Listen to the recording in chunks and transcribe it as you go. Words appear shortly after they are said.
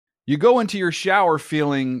You go into your shower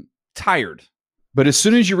feeling tired, but as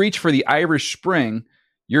soon as you reach for the Irish Spring,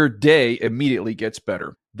 your day immediately gets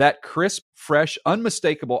better. That crisp, fresh,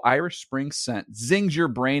 unmistakable Irish Spring scent zings your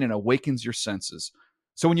brain and awakens your senses.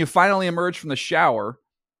 So when you finally emerge from the shower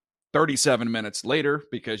 37 minutes later,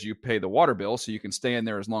 because you pay the water bill so you can stay in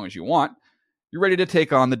there as long as you want, you're ready to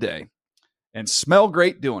take on the day and smell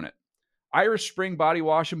great doing it. Irish Spring Body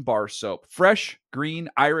Wash and Bar Soap. Fresh, green,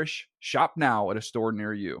 Irish. Shop now at a store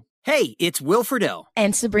near you. Hey, it's Will Friedle.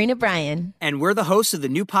 And Sabrina Bryan. And we're the hosts of the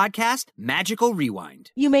new podcast, Magical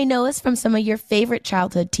Rewind. You may know us from some of your favorite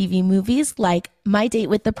childhood TV movies like My Date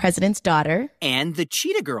with the President's Daughter. And the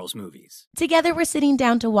Cheetah Girls movies. Together, we're sitting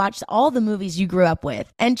down to watch all the movies you grew up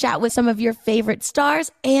with and chat with some of your favorite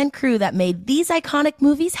stars and crew that made these iconic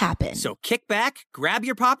movies happen. So kick back, grab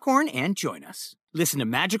your popcorn, and join us. Listen to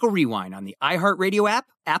Magical Rewind on the iHeartRadio app,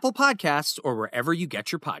 Apple Podcasts, or wherever you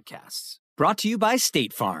get your podcasts. Brought to you by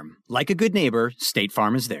State Farm. Like a good neighbor, State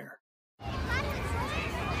Farm is there.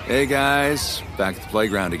 Hey guys, back at the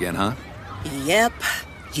playground again, huh? Yep.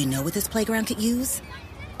 You know what this playground could use?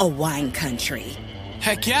 A wine country.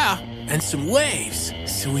 Heck yeah, and some waves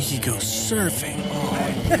so we could go surfing.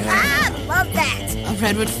 Oh, yeah. Love that. A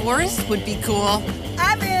redwood forest would be cool.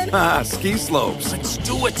 I'm in. Ski slopes. Let's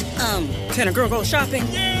do it. Can a girl go shopping?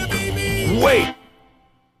 Yeah, baby. Wait.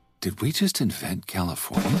 Did we just invent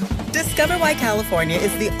California? Discover why California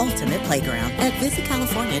is the ultimate playground at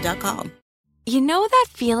visitcalifornia.com. You know that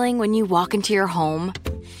feeling when you walk into your home,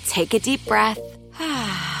 take a deep breath,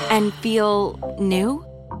 and feel new?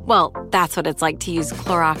 Well, that's what it's like to use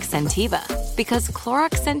Clorox Scentiva. Because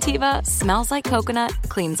Clorox Scentiva smells like coconut,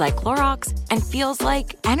 cleans like Clorox, and feels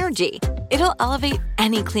like energy. It'll elevate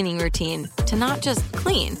any cleaning routine to not just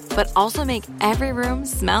clean, but also make every room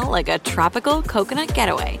smell like a tropical coconut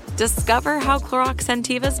getaway. Discover how Clorox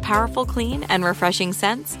Scentiva's powerful clean and refreshing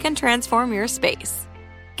scents can transform your space.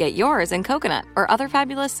 Get yours in coconut or other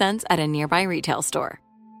fabulous scents at a nearby retail store.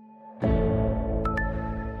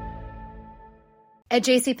 At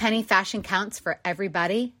JCPenney, fashion counts for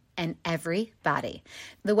everybody and every body.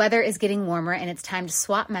 The weather is getting warmer and it's time to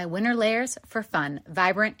swap my winter layers for fun,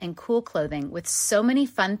 vibrant, and cool clothing. With so many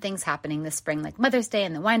fun things happening this spring, like Mother's Day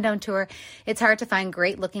and the Wind Down Tour, it's hard to find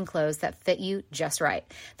great looking clothes that fit you just right.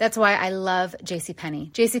 That's why I love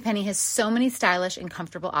JCPenney. JCPenney has so many stylish and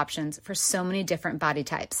comfortable options for so many different body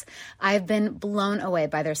types. I've been blown away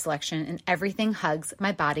by their selection, and everything hugs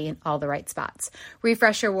my body in all the right spots.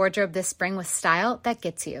 Refresh your wardrobe this spring with style that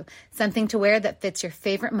gets you. Something to wear that fits your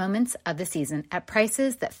favorite moments of the season at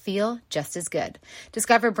prices that feel just as good.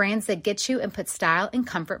 Discover brands that get you and put style and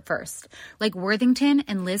comfort first, like Worthington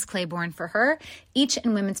and Liz Claiborne for her, each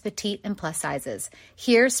in women's petite and plus sizes.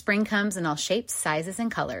 Here, spring comes in all shapes, sizes,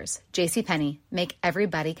 and colors. JCPenney, make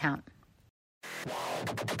everybody count.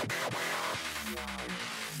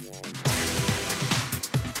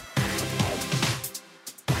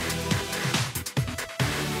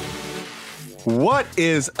 What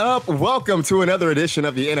is up? Welcome to another edition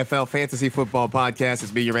of the NFL Fantasy Football Podcast.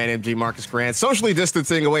 It's me, your man, MG Marcus Grant, socially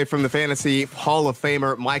distancing away from the Fantasy Hall of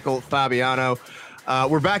Famer, Michael Fabiano.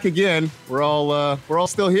 We're back again. We're all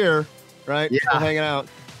still here, right? Yeah. Still hanging out.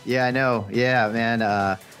 Yeah, I know. Yeah,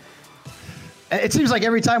 man. It seems like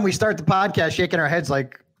every time we start the podcast, shaking our heads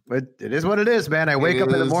like, it is what it is, man. I wake up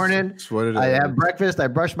in the morning. It's what it is. I have breakfast. I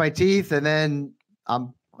brush my teeth, and then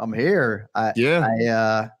I'm here.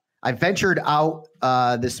 I ventured out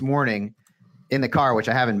this morning in the car, which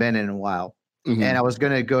I haven't been in a while. Mm-hmm. And I was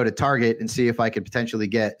going to go to Target and see if I could potentially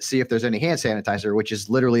see if there's any hand sanitizer, which is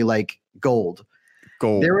literally like gold.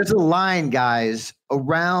 There was a line, guys,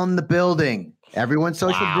 around the building. Everyone's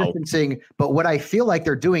social distancing. But what I feel like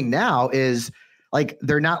they're doing now is like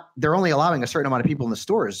they're only allowing a certain amount of people in the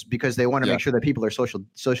stores because they want to make sure that people are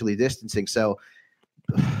socially distancing. So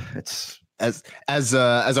it's as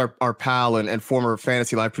our pal and former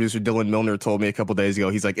Fantasy Live producer Dylan Milner told me a couple days ago,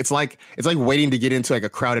 he's like, it's like waiting to get into like a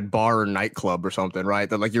crowded bar or nightclub or something, right?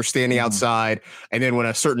 That like you're standing outside, and then when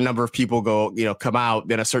a certain number of people come out,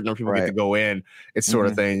 then a certain number of people get to go in. It's sort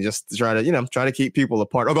of thing, just to try to keep people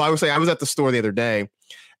apart. Although I would say I was at the store the other day,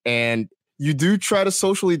 and you do try to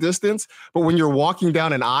socially distance, but when you're walking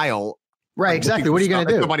down an aisle, right? Exactly. What are you going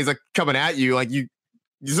to do? Somebody's like coming at you, like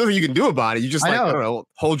there's nothing you can do about it. You just I don't know,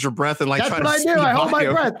 hold your breath and like. That's what I do. I hold my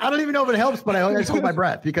breath. I don't even know if it helps, but I just hold my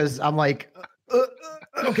breath because I'm like,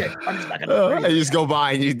 okay, I'm just not gonna. You just go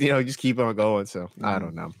by and you just keep on going. So I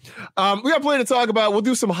don't know. We got plenty to talk about. We'll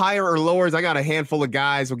do some higher or lowers. I got a handful of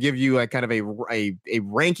guys. We'll give you a kind of a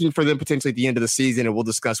ranking for them potentially at the end of the season, and we'll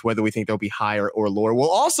discuss whether we think they'll be higher or lower.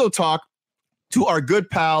 We'll also talk to our good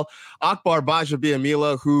pal, Akbar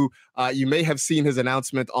Gbajabiamila, who you may have seen his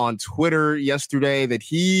announcement on Twitter yesterday that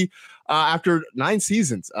he, after 9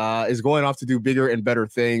 seasons, is going off to do bigger and better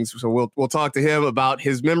things. So we'll talk to him about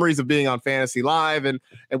his memories of being on Fantasy Live and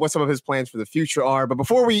what some of his plans for the future are. But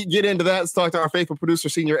before we get into that, let's talk to our faithful producer,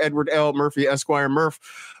 Senior Edward L. Murphy, Esquire. Murph,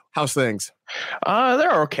 how's things?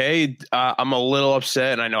 They're okay. I'm a little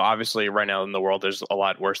upset, and I know obviously right now in the world there's a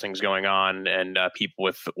lot worse things going on, and people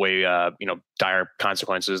with way dire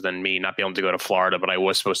consequences than me not being able to go to Florida. But I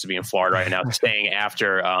was supposed to be in Florida right now, staying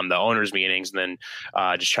after the owners' meetings, and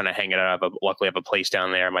then just trying to hang it out. Luckily, I have a place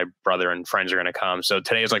down there. My brother and friends are going to come, so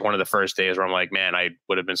today is like one of the first days where I'm like, man, I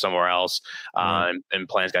would have been somewhere else, and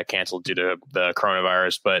plans got canceled due to the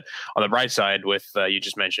coronavirus. But on the bright side, with you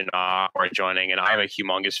just mentioned joining, and I'm a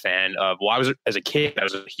humongous fan of. As a kid, I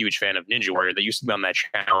was a huge fan of Ninja Warrior. They used to be on that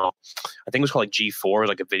channel. I think it was called like G4, it was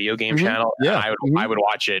like a video game channel. Yeah, I would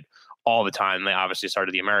watch it all the time. They obviously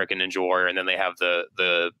started the American Ninja Warrior, and then they have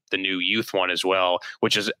the new youth one as well,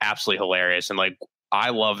 which is absolutely hilarious. And like,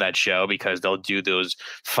 I love that show because they'll do those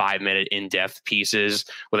 5-minute in-depth pieces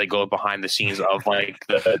where they go behind the scenes of like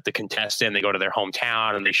the contestant. They go to their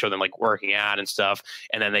hometown and they show them like working out and stuff.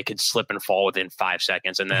 And then they could slip and fall within 5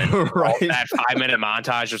 seconds. And then that 5-minute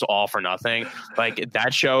montage is all for nothing. Like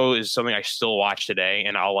that show is something I still watch today.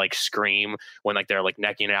 And I'll like scream when like they're like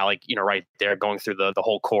necking it out, like, you know, right there going through the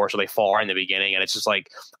whole course, or they fall right in the beginning. And it's just like,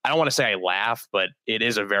 I don't want to say I laugh, but it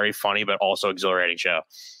is a very funny, but also exhilarating show.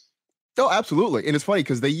 Oh, absolutely. And it's funny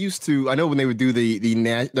because they used to, I know when they would do the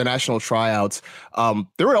national tryouts,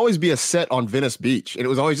 there would always be a set on Venice Beach. And it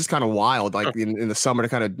was always just kind of wild, like in the summer to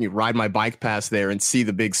kind of ride my bike past there and see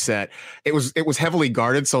the big set. It was heavily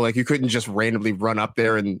guarded. So like you couldn't just randomly run up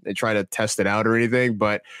there and try to test it out or anything.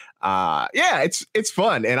 But yeah, it's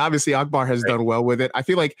fun. And obviously Akbar has done well with it. I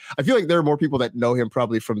feel like there are more people that know him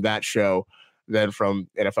probably from that show than from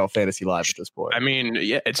NFL Fantasy Live at this point. I mean,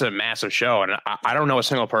 yeah, it's a massive show. And I don't know a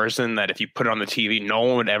single person that if you put it on the TV, no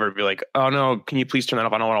one would ever be like, oh no, can you please turn that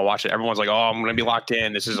off? I don't want to watch it. Everyone's like, oh, I'm going to be locked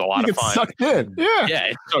in. This is a lot of fun. Sucked in. Yeah. Yeah,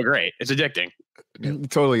 it's so great. It's addicting. You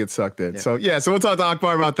totally get sucked in. Yeah. So we'll talk to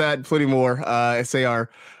Akbar about that and plenty more. Say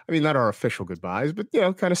not our official goodbyes, but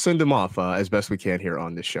kind of send them off as best we can here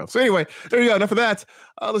on this show. So anyway, there you go. Enough of that.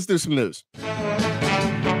 Let's do some news.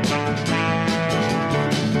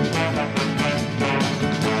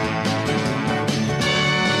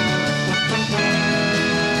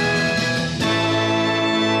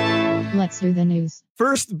 Let's do the news.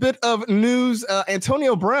 First bit of news,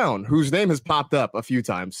 Antonio Brown, whose name has popped up a few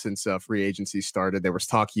times since free agency started. There was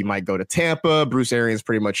talk he might go to Tampa. Bruce Arians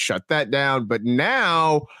pretty much shut that down. But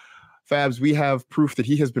now, Fabs, we have proof that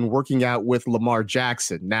he has been working out with Lamar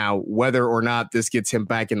Jackson. Now, whether or not this gets him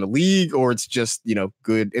back in the league or it's just,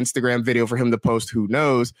 good Instagram video for him to post, who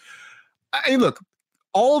knows? I mean, look,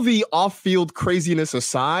 all the off-field craziness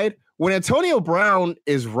aside, when Antonio Brown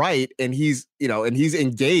is right and he's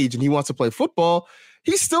engaged and he wants to play football,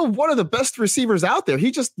 he's still one of the best receivers out there. He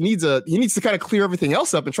just needs to kind of clear everything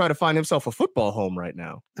else up and try to find himself a football home right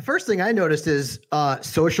now. The first thing I noticed is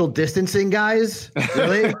social distancing, guys.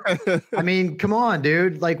 Really? I mean, come on,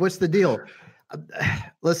 dude. Like, what's the deal?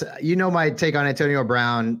 Listen, my take on Antonio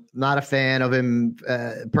Brown. Not a fan of him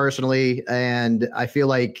personally, and I feel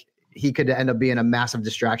like he could end up being a massive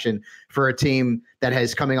distraction for a team that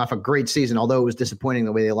has coming off a great season, although it was disappointing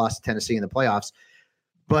the way they lost to Tennessee in the playoffs.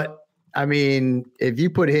 But I mean, if you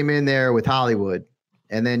put him in there with Hollywood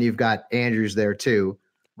and then you've got Andrews there too,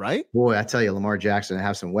 right? Boy, I tell you, Lamar Jackson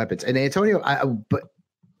have some weapons. And Antonio, but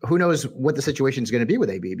who knows what the situation is going to be with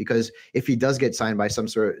AB, because if he does get signed by some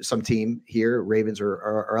team here, Ravens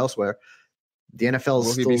or elsewhere, the NFL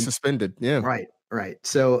will be suspended. Yeah. Right.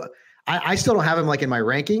 So I still don't have him like in my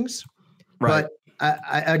rankings, right. But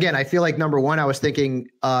I feel like number one, I was thinking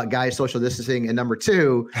guys social distancing, and number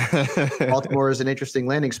two, Baltimore is an interesting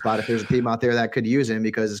landing spot if there's a team out there that could use him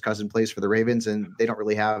because his cousin plays for the Ravens and they don't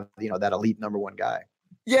really have that elite number one guy.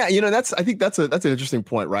 Yeah, I think that's an interesting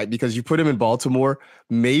point, right? Because you put him in Baltimore,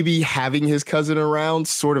 maybe having his cousin around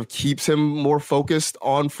sort of keeps him more focused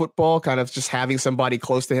on football, kind of just having somebody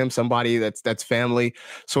close to him, somebody that's family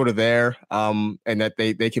sort of there, and that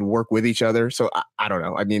they can work with each other. So I don't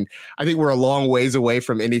know. I mean, I think we're a long ways away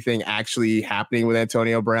from anything actually happening with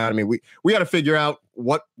Antonio Brown. I mean, we got to figure out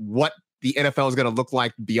what the NFL is going to look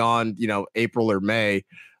like beyond, April or May.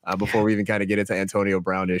 Before we even kind of get into Antonio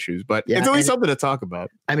Brown issues, but it's always something to talk about.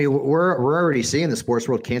 I mean, we're already seeing the sports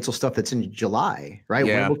world cancel stuff that's in July, right?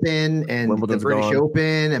 Yeah. Wimbledon and the British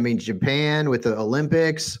Open. I mean, Japan with the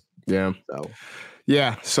Olympics. Yeah.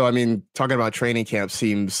 So I mean, talking about training camp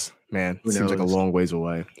seems Man, it seems like a long ways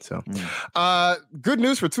away. So, good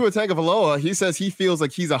news for Tua Tagovailoa. He says he feels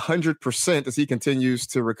like he's 100% as he continues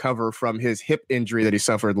to recover from his hip injury that he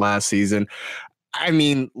suffered last season. I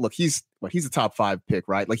mean, look, he's a top 5 pick,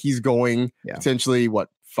 right? Like he's going potentially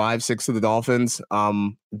 5-6 to the Dolphins.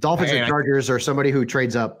 Dolphins and Chargers or somebody who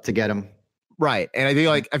trades up to get him. Right. And I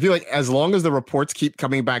feel like as long as the reports keep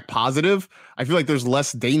coming back positive, I feel like there's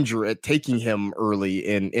less danger at taking him early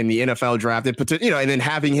in the NFL draft and and then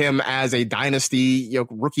having him as a dynasty,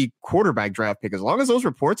 rookie quarterback draft pick. As long as those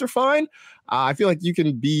reports are fine, I feel like you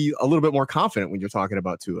can be a little bit more confident when you're talking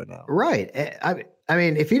about Tua now. Right. I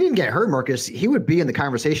mean, if he didn't get hurt, Marcus, he would be in the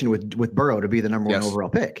conversation with Burrow to be the number 1 overall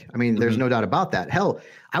pick. I mean, there's no doubt about that. Hell,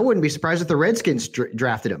 I wouldn't be surprised if the Redskins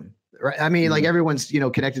drafted him. Right? I mean, like everyone's,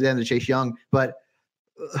 connected to them to Chase Young, but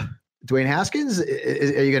Dwayne Haskins,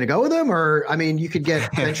 are you going to go with him? Or, I mean, you could get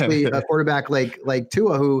potentially a quarterback like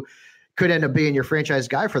Tua, who could end up being your franchise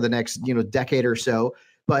guy for the next, decade or so.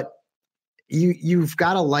 But you've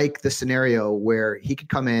got to like the scenario where he could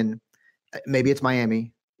come in. Maybe it's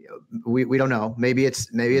Miami. We don't know. Maybe it's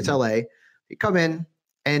LA. He come in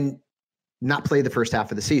and not play the first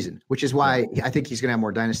half of the season, which is why I think he's going to have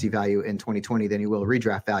more dynasty value in 2020 than he will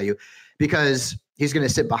redraft value, because he's going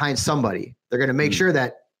to sit behind somebody. They're going to make sure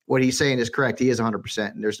that what he's saying is correct. He is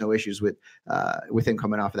 100%, and there's no issues with him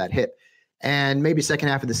coming off of that hip. And maybe second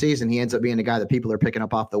half of the season, he ends up being a guy that people are picking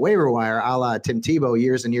up off the waiver wire, a la Tim Tebow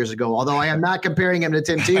years and years ago. Although I am not comparing him to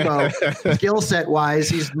Tim Tebow skill set wise,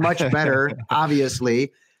 he's much better,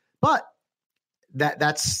 obviously. But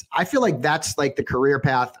I feel like that's like the career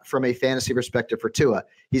path from a fantasy perspective for Tua.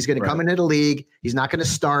 He's going to come into the league. He's not going to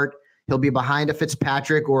start. He'll be behind a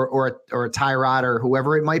Fitzpatrick or a Tyrod or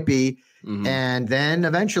whoever it might be. Mm-hmm. And then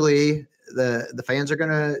eventually the fans are going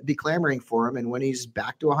to be clamoring for him. And when he's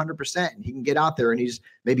back to 100% and he can get out there and he's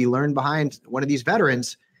maybe learned behind one of these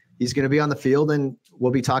veterans, he's going to be on the field and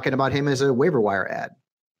we'll be talking about him as a waiver wire ad.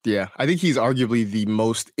 Yeah, I think he's arguably the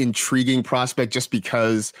most intriguing prospect just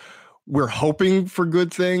because we're hoping for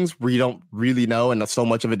good things. We don't really know, and so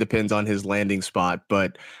much of it depends on his landing spot.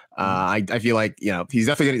 But I feel like he's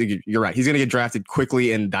definitely going to. You're right. He's going to get drafted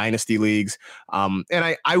quickly in dynasty leagues, and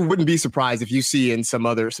I wouldn't be surprised if you see in some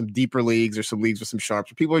deeper leagues or some leagues with some sharps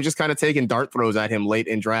where people are just kind of taking dart throws at him late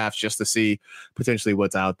in drafts just to see potentially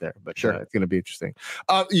what's out there. But sure, it's going to be interesting.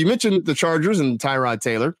 You mentioned the Chargers and Tyrod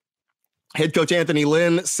Taylor. Head coach Anthony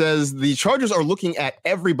Lynn says the Chargers are looking at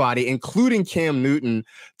everybody, including Cam Newton,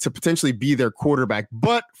 to potentially be their quarterback.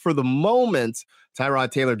 But for the moment,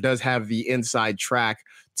 Tyrod Taylor does have the inside track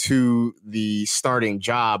to the starting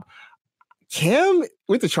job. Cam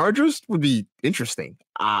with the Chargers would be interesting.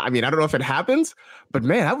 I mean, I don't know if it happens, but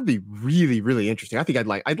man, that would be really, really interesting. I think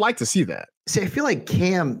I'd like to see that. See, I feel like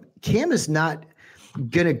Cam is not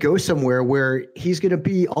going to go somewhere where he's going to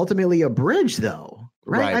be ultimately a bridge, though.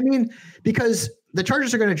 Right. I mean, because the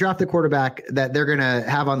Chargers are going to draft the quarterback that they're going to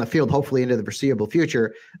have on the field, hopefully into the foreseeable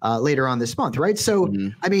future later on this month. Right. So,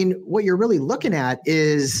 I mean, what you're really looking at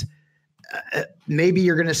is maybe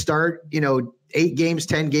you're going to start, 8 games,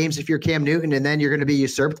 10 games if you're Cam Newton, and then you're going to be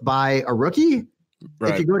usurped by a rookie.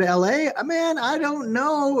 Right. If you go to LA, man, I don't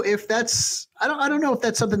know if that's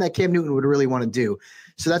something that Cam Newton would really want to do.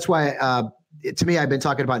 So that's why, to me, I've been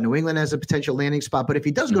talking about New England as a potential landing spot, but if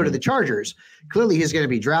he does go to the Chargers, clearly he's going to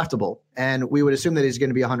be draftable, and we would assume that he's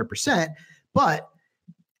going to be 100%, but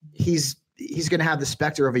he's going to have the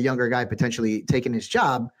specter of a younger guy potentially taking his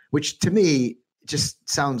job, which to me just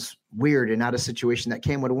sounds weird and not a situation that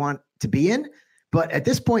Cam would want to be in. But at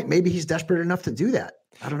this point, maybe he's desperate enough to do that.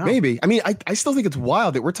 I don't know. Maybe. I mean, I still think it's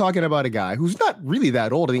wild that we're talking about a guy who's not really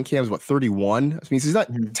that old. I think Cam's 31. I mean, he's not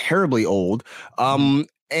terribly old.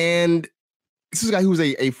 And this is a guy who's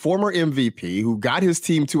a former MVP who got his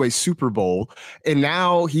team to a Super Bowl, and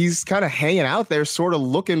now he's kind of hanging out there sort of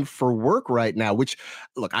looking for work right now, which,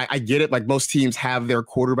 look, I get it. Like most teams have their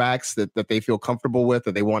quarterbacks that they feel comfortable with,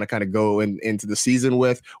 that they want to kind of go into the season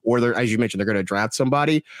with, or they're, as you mentioned, they're going to draft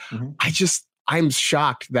somebody. I'm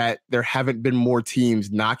shocked that there haven't been more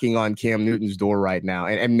teams knocking on Cam Newton's door right now.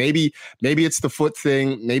 And maybe it's the foot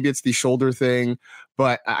thing, maybe it's the shoulder thing.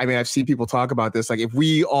 But I mean, I've seen people talk about this. Like if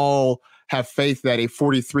we all have faith that a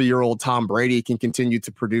 43-year-old Tom Brady can continue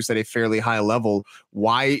to produce at a fairly high level,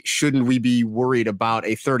 why shouldn't we be worried about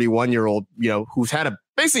a 31-year-old, who's had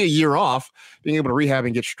basically a year off, being able to rehab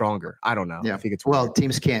and get stronger? I don't know. Yeah. I think it's weird.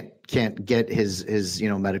 Teams can't get his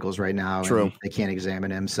medicals right now. True. They can't examine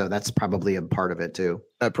him, so that's probably a part of it too.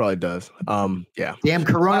 That probably does. Yeah. Damn,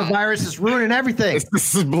 coronavirus is ruining everything.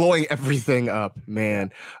 This is blowing everything up,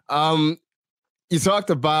 man. You talked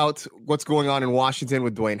about what's going on in Washington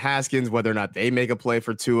with Dwayne Haskins, whether or not they make a play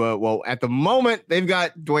for Tua. Well, at the moment, they've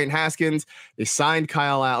got Dwayne Haskins. They signed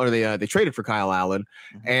Kyle Allen, or they traded for Kyle Allen,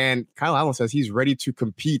 and Kyle Allen says he's ready to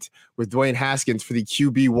compete with Dwayne Haskins for the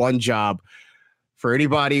QB1 job. For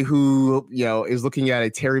anybody who is looking at a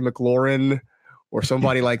Terry McLaurin or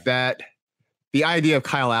somebody like that, the idea of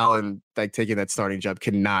Kyle Allen taking that starting job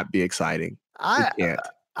cannot be exciting. It can't.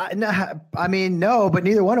 I mean, no, but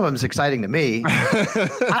neither one of them is exciting to me.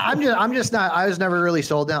 I'm just not. I was never really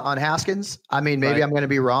sold on Haskins. I mean, maybe I'm going to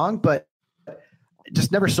be wrong, but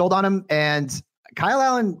just never sold on him. And Kyle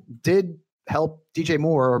Allen did help DJ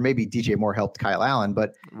Moore, or maybe DJ Moore helped Kyle Allen,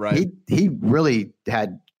 but he really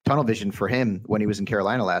had tunnel vision for him when he was in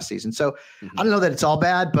Carolina last season. So I don't know that it's all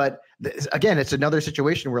bad, but again, it's another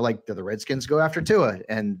situation where do the Redskins go after Tua,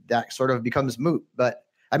 and that sort of becomes moot. But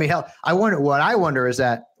I mean, hell, I wonder is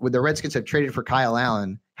that would the Redskins have traded for Kyle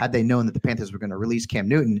Allen had they known that the Panthers were going to release Cam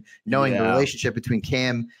Newton, knowing the relationship between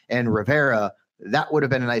Cam and Rivera, that would have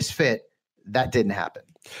been a nice fit. That didn't happen.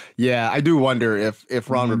 Yeah, I do wonder if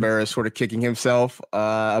Ron Rivera is sort of kicking himself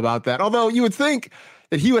about that. Although you would think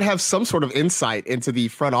that he would have some sort of insight into the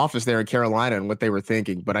front office there in Carolina and what they were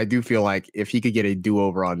thinking. But I do feel like if he could get a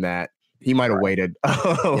do-over on that, he might have waited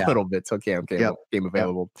a little bit till Cam came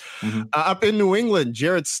available. Up in New England,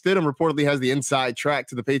 Jarrett Stidham reportedly has the inside track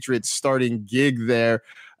to the Patriots starting gig there.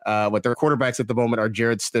 What their quarterbacks at the moment are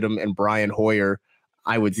Jarrett Stidham and Brian Hoyer.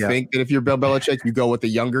 I would think that if you're Bill Belichick, you go with the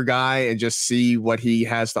younger guy and just see what he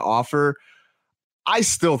has to offer. I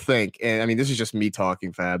still think, and I mean, this is just me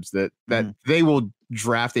talking, Fabs, that they will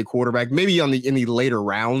draft a quarterback maybe in the later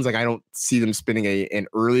rounds. I don't see them spending an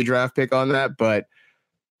early draft pick on that, but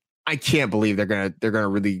I can't believe they're gonna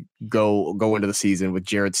really go into the season with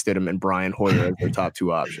Jarrett Stidham and Brian Hoyer as their top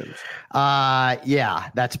two options. Yeah,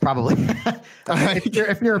 that's probably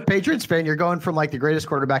if you're a Patriots fan, you're going from the greatest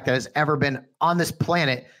quarterback that has ever been on this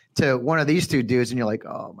planet to one of these two dudes, and you're like,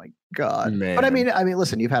 oh my god. Man. But I mean,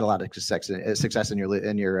 listen, you've had a lot of success in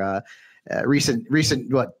your recent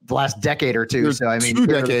the last decade or two. So I mean, 2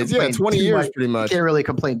 decades, 20 years, pretty much. Can't really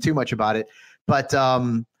complain too much about it, but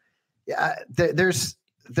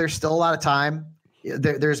there's still a lot of time.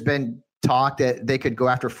 There's been talk that they could go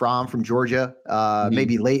after Fromm from Georgia,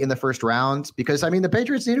 maybe late in the first round, because I mean the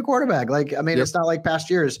Patriots need a quarterback. It's not like past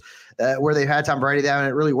years where they've had Tom Brady down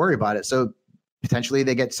and really worry about it. So potentially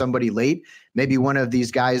they get somebody late. Maybe one of these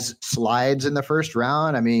guys slides in the first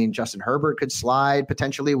round. I mean, Justin Herbert could slide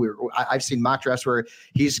potentially. I've seen mock drafts where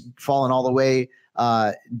he's fallen all the way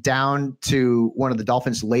down to one of the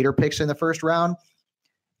Dolphins' later picks in the first round.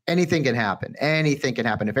 Anything can happen. Anything can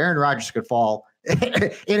happen. If Aaron Rodgers could fall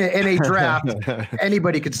in a draft,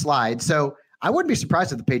 anybody could slide. So I wouldn't be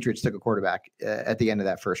surprised if the Patriots took a quarterback at the end of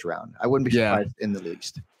that first round. I wouldn't be surprised in the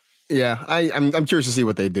least. Yeah, I'm curious to see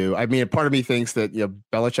what they do. I mean, part of me thinks that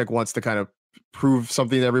Belichick wants to kind of prove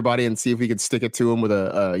something to everybody and see if we can stick it to him with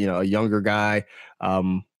a younger guy.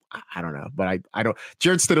 I don't know, but I don't.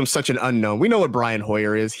 Jarrett Stidham's such an unknown. We know what Brian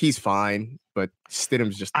Hoyer is. He's fine, but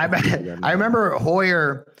Stidham's just. I remember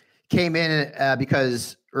Hoyer came in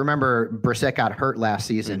because remember Brissett got hurt last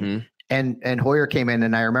season, and Hoyer came in,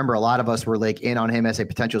 and I remember a lot of us were in on him as a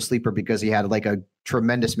potential sleeper because he had a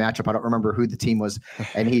tremendous matchup. I don't remember who the team was,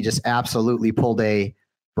 and he just absolutely pulled a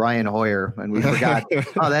Brian Hoyer, and we forgot.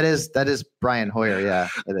 that is Brian Hoyer. Yeah,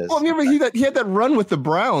 it is. Well, remember he had that run with the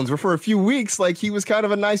Browns where for a few weeks, he was kind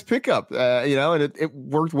of a nice pickup, and it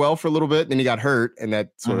worked well for a little bit. And then he got hurt, and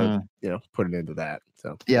that sort of put it into that.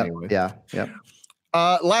 So anyway. Yeah.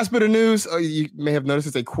 Last bit of news. You may have noticed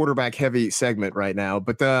it's a quarterback heavy segment right now,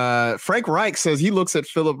 but Frank Reich says he looks at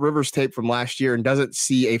Phillip Rivers' tape from last year and doesn't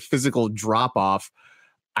see a physical drop off.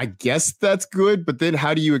 I guess that's good, but then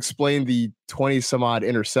how do you explain the 20 some odd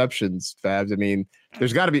interceptions, Fabs? I mean,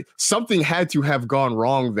 there's got to be something had to have gone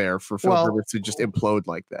wrong there for Phillip Rivers to just implode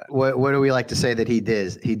like that. What do we like to say that he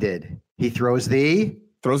did? He throws the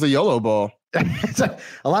YOLO ball.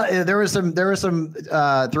 There were some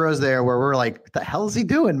throws there where we're like, what the hell is he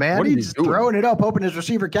doing, man? He's just throwing it up, hoping his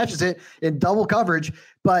receiver catches it in double coverage.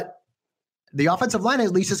 But the offensive line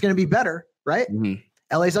at least is going to be better, right?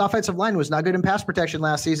 LA's offensive line was not good in pass protection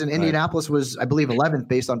last season. Indianapolis was, I believe, 11th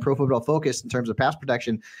based on Pro Football Focus in terms of pass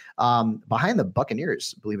protection, behind the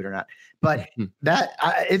Buccaneers, believe it or not. But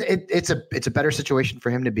it's a better situation for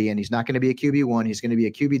him to be in. He's not going to be a QB1. He's going to be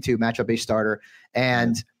a QB2 matchup-based starter.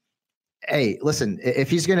 And hey, listen, if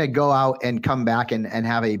he's going to go out and come back and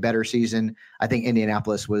have a better season, I think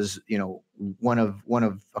Indianapolis was, one of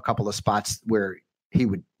a couple of spots where he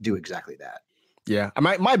would do exactly that. Yeah.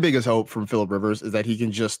 My biggest hope from Phillip Rivers is that he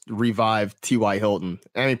can just revive T.Y. Hilton.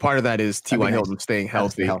 I mean, part of that is T.Y. Hilton staying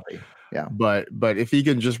healthy. Yeah. But if he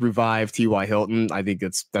can just revive T.Y. Hilton, I think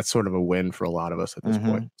that's sort of a win for a lot of us at this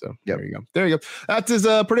point. So there you go. That is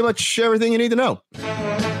pretty much everything you need to know.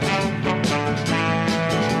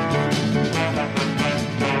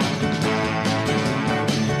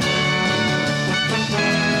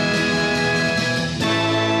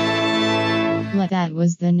 Well, that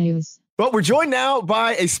was the news. But we're joined now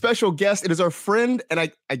by a special guest. It is our friend, and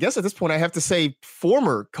I guess at this point I have to say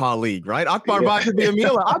former colleague, right? Akbar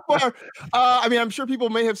Gbajabiamila. Akbar, I'm sure people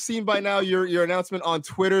may have seen by now your announcement on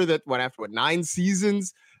Twitter that after 9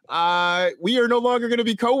 seasons, we are no longer going to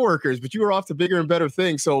be coworkers, but you are off to bigger and better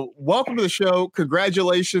things. So welcome to the show.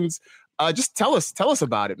 Congratulations. Just tell us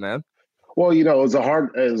about it, man. Well, it was a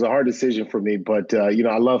hard decision for me, but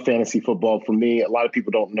I love fantasy football. For me, a lot of people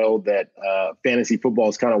don't know that fantasy football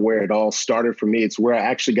is kind of where it all started for me. It's where I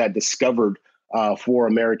actually got discovered for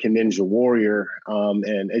American Ninja Warrior.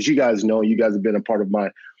 And as you guys know, you guys have been a part of my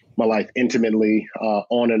life intimately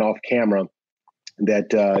on and off camera.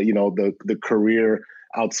 That the career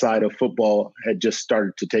outside of football had just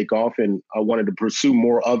started to take off, and I wanted to pursue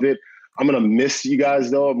more of it. I'm gonna miss you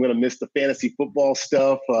guys though. I'm gonna miss the fantasy football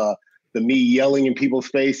stuff. The me yelling in people's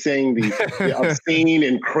face, saying the obscene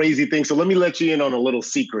and crazy things. So let me let you in on a little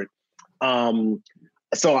secret.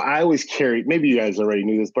 So I always carried, maybe you guys already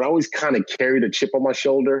knew this, but I always kind of carried a chip on my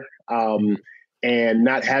shoulder. And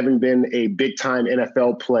not having been a big time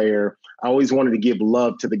NFL player, I always wanted to give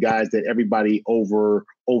love to the guys that everybody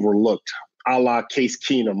overlooked, a la Case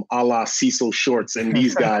Keenum, a la Cecil Shorts, and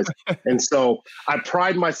these guys. And so I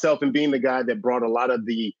pride myself in being the guy that brought a lot of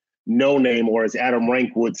the no name, or as Adam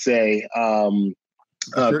Rank would say, curtain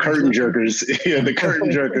jerkers. The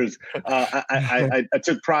curtain jerkers. I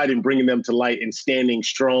took pride in bringing them to light and standing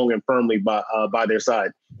strong and firmly by their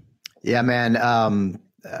side. Yeah, man.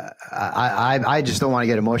 I just don't want to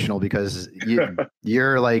get emotional because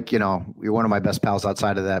you're like, you're one of my best pals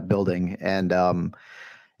outside of that building, and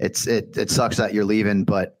it sucks that you're leaving,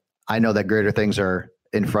 but I know that greater things are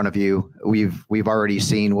in front of you. We've already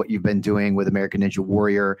seen what you've been doing with American Ninja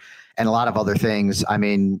Warrior and a lot of other things. I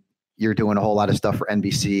mean, you're doing a whole lot of stuff for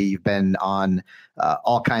NBC. You've been on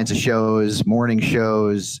all kinds of shows, morning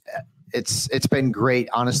shows. It's been great,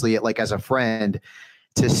 honestly, like as a friend,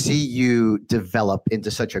 to see you develop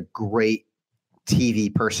into such a great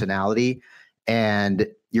TV personality. And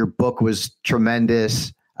your book was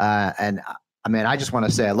tremendous. And I mean, I just want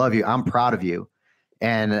to say I love you. I'm proud of you.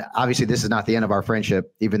 And obviously, this is not the end of our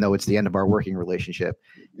friendship, even though it's the end of our working relationship.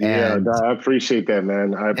 And, I appreciate that,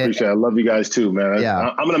 man. I appreciate it. I love you guys too, man. Yeah.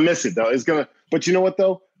 I'm going to miss it, though. But you know what,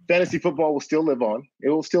 though? Fantasy football will still live on. It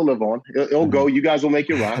will still live on. It'll go. You guys will make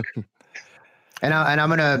it rock. And I'm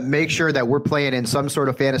going to make sure that we're playing in some sort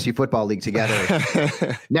of fantasy football league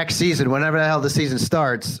together next season. Whenever the hell the season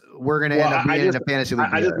starts, we're going to end up being in a fantasy league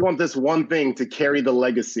I just want this one thing to carry the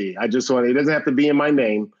legacy. It doesn't have to be in my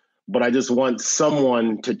name, but I just want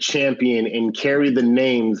someone to champion and carry the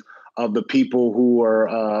names of the people who are,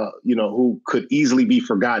 who could easily be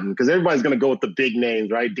forgotten. Because everybody's going to go with the big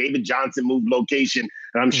names, right? David Johnson moved location,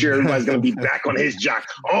 and I'm sure everybody's going to be back on his jock.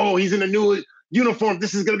 Oh, he's in a new uniform.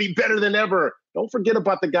 This is going to be better than ever. Don't forget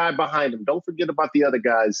about the guy behind him. Don't forget about the other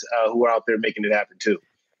guys who are out there making it happen too.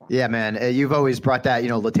 Yeah, man. You've always brought that,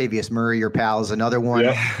 Latavius Murray, your pal, is another one.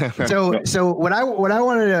 Yeah. So what I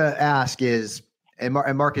wanted to ask is, and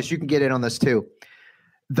Marcus, you can get in on this too.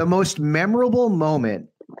 The most memorable moment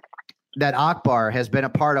that Akbar has been a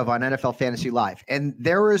part of on NFL Fantasy Live, and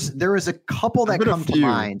there is a couple that come to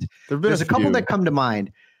mind. There's a couple that come to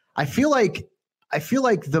mind. I feel like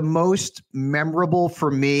the most memorable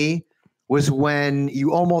for me was when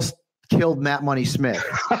you almost killed Matt Money Smith,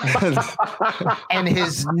 and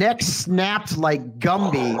his neck snapped like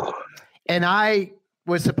Gumby, and I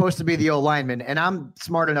was supposed to be the O lineman, and I'm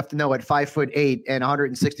smart enough to know at 5'8" and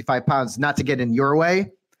 165 pounds not to get in your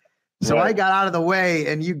way. So right. I got out of the way,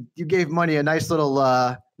 and you gave Money a nice little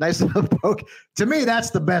poke. To me, that's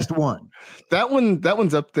the best one. That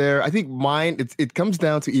one's up there. I think mine. It comes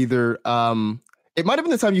down to either. It might have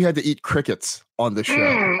been the time you had to eat crickets on the show.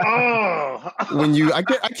 When I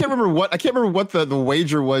can't remember what the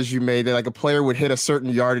wager was you made that like a player would hit a certain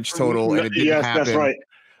yardage total and it didn't happen. That's right.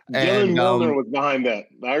 Dylan Milner was behind that.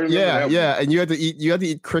 I remember. Yeah, and you had to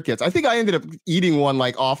eat crickets. I think I ended up eating one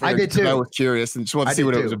like off. I did too. I was curious and just wanted to see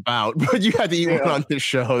what it was about. But you had to eat one on this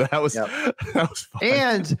show. That was fun.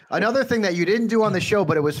 And another thing that you didn't do on the show,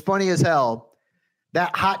 but it was funny as hell.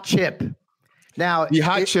 That hot chip. Now the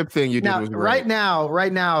hot chip thing you did was great. Right now,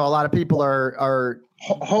 a lot of people are.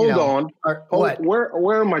 Hold on. What? Where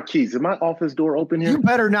are my keys? Is my office door open here? You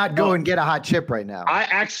better not go and get a hot chip right now. I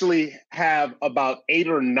actually have about 8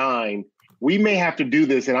 or 9 we may have to do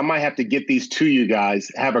this, and I might have to get these to you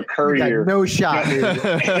guys, have a courier. No shot, dude.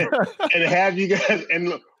 and have you guys, and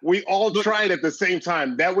look, we all try it at the same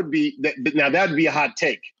time. That would be a hot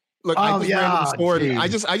take. Look, I just ran to the store. I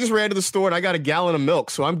just ran to the store and I got a gallon of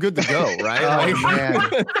milk, so I'm good to go, right?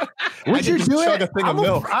 Man. Would you do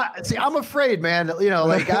it? I'm afraid, man. You know,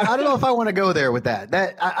 like I don't know if I want to go there with that.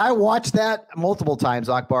 I watched that multiple times,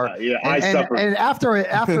 Akbar. I suffered. And after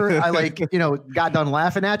I got done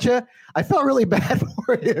laughing at you, I felt really bad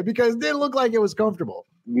for you because it didn't look like it was comfortable.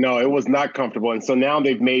 No, it was not comfortable, and so now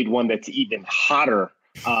they've made one that's even hotter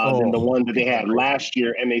than the one that they had last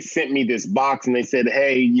year. And they sent me this box and they said,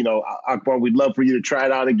 hey, Akbar, we'd love for you to try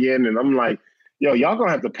it out again. And I'm like, yo, y'all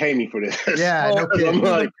gonna have to pay me for this. Yeah, no kidding. I'm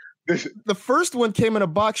like, the first one came in a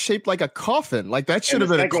box shaped like a coffin. Like that should have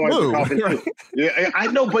been a clue. Yeah, I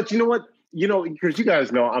know, but you know what? Because you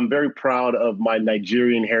guys know, I'm very proud of my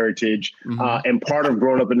Nigerian heritage. And part of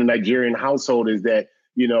growing up in a Nigerian household is that,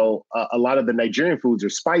 a lot of the Nigerian foods are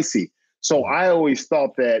spicy. So I always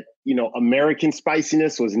thought that, American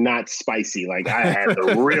spiciness was not spicy. Like I had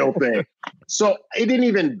the real thing. So it didn't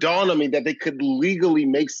even dawn on me that they could legally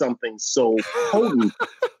make something so potent.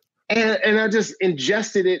 And I just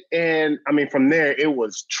ingested it. And I mean, from there, it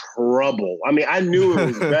was trouble. I mean, I knew it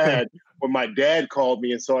was bad when my dad called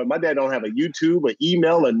me and saw it. My dad don't have a YouTube, an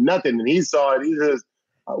email, or nothing. And he saw it. He says,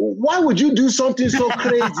 why would you do something so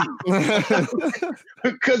crazy?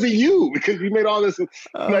 Because of you, because you made all this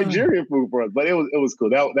Nigerian food for us. But it was cool.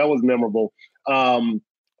 That was memorable. From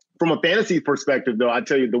a fantasy perspective, though, I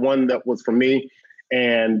tell you the one that was for me,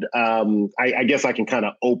 and I guess I can kind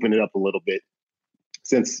of open it up a little bit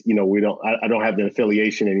since I don't have the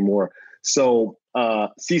affiliation anymore. So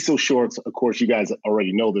Cecil Shorts, of course, you guys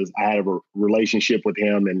already know this. I had a relationship with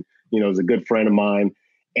him, and he's a good friend of mine.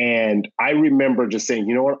 And I remember just saying,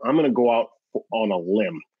 you know what, I'm going to go out on a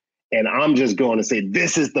limb and I'm just going to say,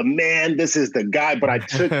 this is the man, this is the guy. But I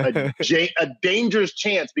took a dangerous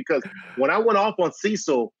chance because when I went off on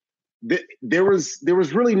Cecil, there was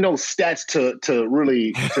really no stats to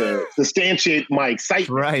really substantiate my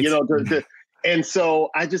excitement, right. And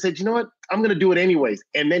so I just said, you know what, I'm going to do it anyways.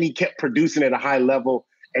 And then he kept producing at a high level.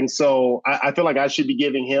 And so I feel like I should be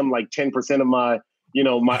giving him like 10% of my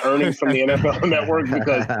earnings from the NFL Network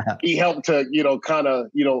because he helped to, kind of,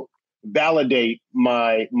 validate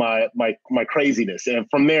my craziness. And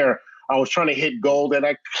from there, I was trying to hit gold and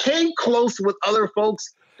I came close with other folks,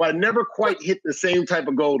 but I never quite hit the same type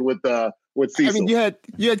of gold with Cecil. I mean, you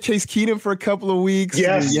had Case Keenum for a couple of weeks.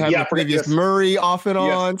 Yes. You had Latavius Murray off and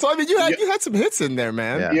on. So, I mean, you had some hits in there,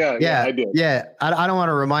 man. Yeah, I did. Yeah. I don't want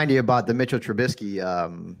to remind you about the Mitchell Trubisky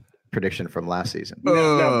prediction from last season.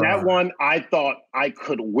 Now, that one I thought I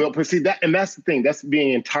could will. But see that, and that's the thing. That's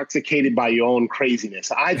being intoxicated by your own craziness.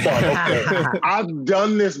 I thought, okay, I've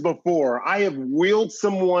done this before. I have wheeled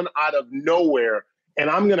someone out of nowhere, and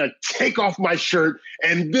I'm gonna take off my shirt,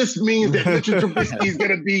 and this means that Mitchell Trubisky is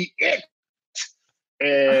gonna be it.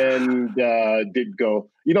 And did go.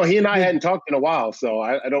 He and I hadn't talked in a while, so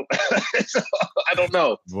I don't. I don't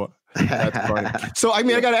know. That's funny. So, I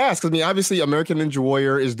mean, I got to ask, because, obviously American Ninja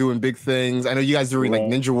Warrior is doing big things. I know you guys are doing like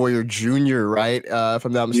Ninja Warrior Junior, right? If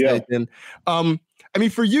I'm not mistaken. Yeah. I mean,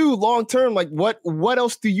 for you long term, like what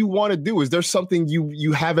else do you want to do? Is there something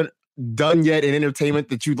you haven't done yet in entertainment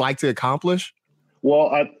that you'd like to accomplish?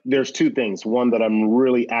 Well, there's two things. One that I'm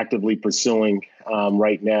really actively pursuing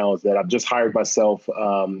right now is that I've just hired myself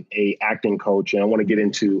a acting coach, and I want to get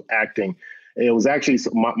into acting. It was actually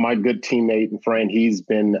my good teammate and friend. He's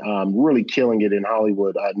been really killing it in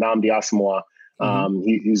Hollywood. Nnamdi Asomugha.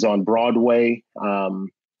 He's on Broadway.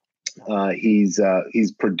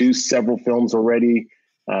 He's produced several films already.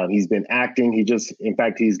 He's been acting. In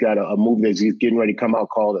fact, he's got a movie that he's getting ready to come out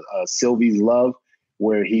called Sylvie's Love,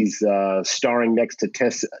 where he's starring next to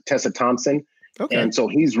Tessa Thompson. Okay. And so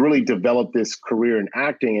he's really developed this career in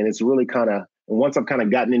acting, and it's really once I've kind of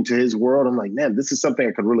gotten into his world, I'm like, man, this is something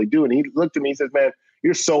I could really do. And he looked at me and says, man,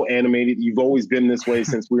 you're so animated. You've always been this way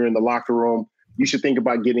since we were in the locker room. You should think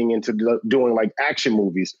about getting into doing like action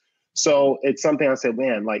movies. So it's something I said,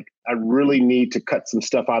 man, like I really need to cut some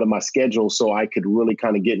stuff out of my schedule so I could really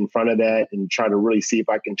kind of get in front of that and try to really see if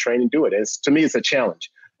I can train and do it. To me, it's a challenge.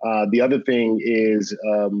 The other thing is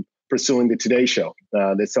pursuing the Today Show.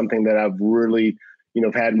 That's something that I've really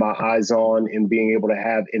had my eyes on, and being able to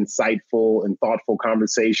have insightful and thoughtful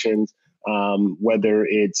conversations, whether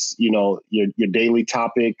it's, your daily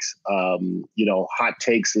topics, hot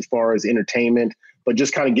takes as far as entertainment, but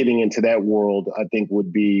just kind of getting into that world, I think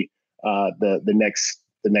would be the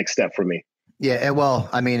next step for me. Yeah, well,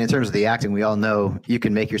 I mean, in terms of the acting, we all know you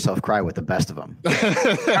can make yourself cry with the best of them.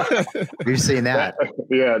 You've seen that.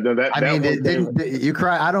 Yeah, no, that. I mean, didn't you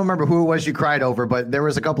cry? I don't remember who it was you cried over, but there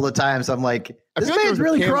was a couple of times I'm like, this man's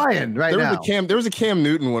really crying right now. There was a Cam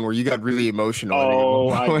Newton one where you got really emotional. Oh,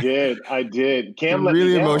 I did. Cam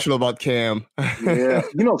really emotional about Cam. Yeah.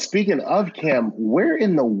 Speaking of Cam, where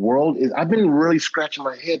in the world I've been really scratching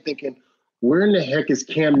my head thinking, where in the heck is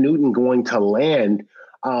Cam Newton going to land?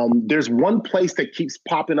 There's one place that keeps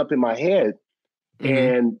popping up in my head,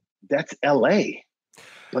 and that's LA.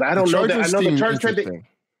 But I don't know that. I know the Chargers.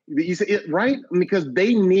 You say it right, because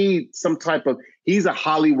they need some type of. He's a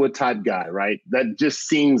Hollywood type guy, right? That just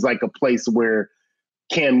seems like a place where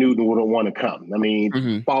Cam Newton wouldn't want to come. I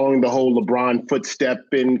mean, following the whole LeBron footstep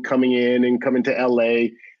and coming to LA,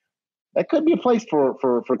 that could be a place for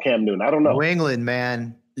Cam Newton. I don't know. New England,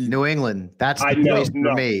 man. New England. That's the place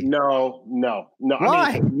for me. No. Why?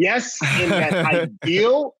 I mean, yes, in that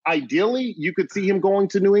ideally, you could see him going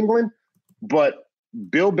to New England, but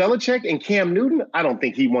Bill Belichick and Cam Newton, I don't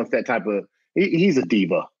think he wants that type of. He's a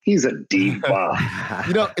diva. He's a diva.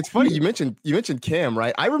 It's funny you mentioned Cam,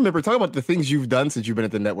 right? I remember talking about the things you've done since you've been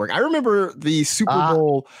at the network. I remember the Super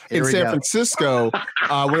Bowl in San Francisco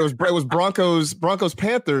when it was Broncos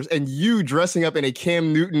Panthers, and you dressing up in a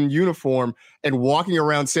Cam Newton uniform and walking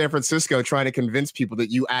around San Francisco trying to convince people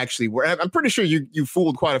that you actually were. I'm pretty sure you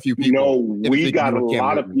fooled quite a few people. No, we got a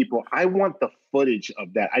lot of people. I want the footage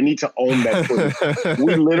of that. I need to own that footage.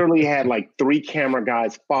 We literally had like 3 camera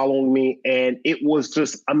guys following me, and it was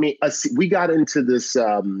just, we got into this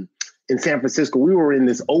in San Francisco. We were in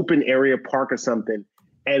this open area park or something,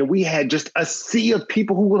 and we had just a sea of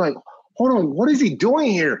people who were like, hold on, what is he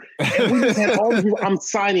doing here? And we just had all these people. I'm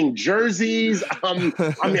signing jerseys.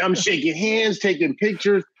 I'm shaking hands, taking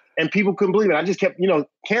pictures, and people couldn't believe it. I just kept,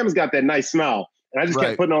 Cam's got that nice smile. And I just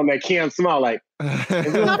kept putting on that Cam smile, like,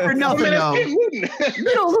 not for nothing, though. You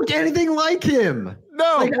don't look anything like him.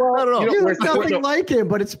 No, I don't know. You look nothing like him,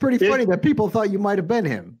 but it's pretty funny that people thought you might have been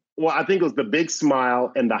him. Well, I think it was the big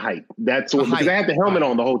smile and the height. That's what, because I had the helmet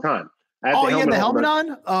on the whole time. You had the helmet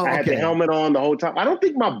on? Oh, I had the helmet on the whole time. I don't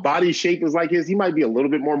think my body shape is like his. He might be a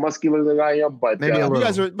little bit more muscular than I am, but maybe you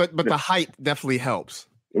guys are. But the height definitely helps.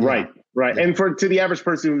 Right. And to the average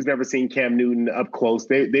person who's never seen Cam Newton up close,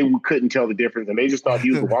 they couldn't tell the difference, and they just thought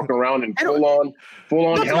he was walking around in full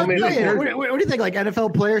on helmet. What do you think? Like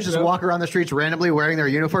NFL players just walk around the streets randomly wearing their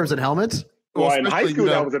uniforms and helmets? Well, in high school,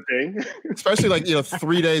 that was a thing. Especially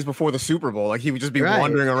 3 days before the Super Bowl, like he would just be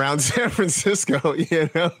wandering around San Francisco.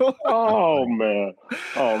 Oh man!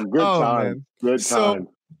 Oh, good time. Man. Good time.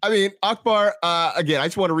 I mean, Akbar, again, I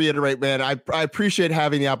just want to reiterate, man, I appreciate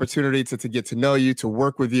having the opportunity to get to know you, to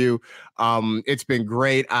work with you. It's been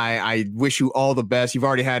great. I wish you all the best. You've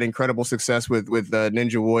already had incredible success with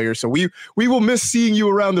Ninja Warrior. So we will miss seeing you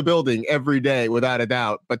around the building every day, without a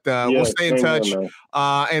doubt. But we'll stay in touch.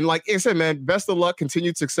 And like I said, man, best of luck,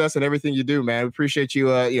 continued success in everything you do, man. We appreciate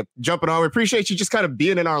you jumping on. We appreciate you just kind of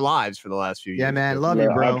being in our lives for the last few years. Yeah, man. Love you,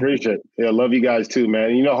 bro. I appreciate it. Yeah, love you guys too,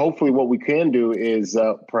 man. Hopefully what we can do is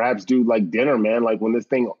perhaps do like dinner, man. Like when this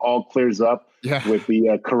thing all clears up with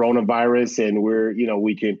the coronavirus, and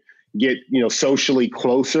we can get socially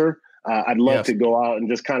closer. I'd love to go out and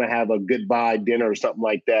just kind of have a goodbye dinner or something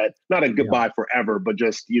like that. Not a goodbye forever, but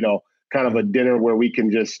just kind of a dinner where we can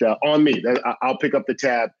just on me. I'll pick up the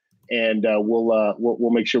tab, and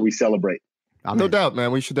we'll make sure we celebrate. No doubt,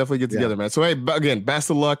 man. We should definitely get together, man. So hey, again, best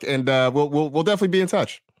of luck, and we'll definitely be in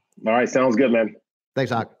touch. All right, sounds good, man.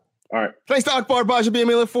 Thanks, Ak. All right. Thanks to Akbar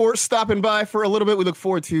Gbajabiamila for stopping by for a little bit. We look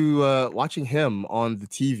forward to watching him on the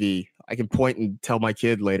TV. I can point and tell my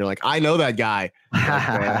kid later, like, I know that guy.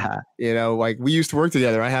 Like we used to work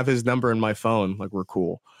together. I have his number in my phone. Like, we're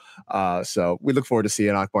cool. So we look forward to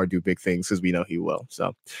seeing Akbar do big things, because we know he will.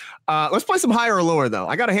 So let's play some higher or lower, though.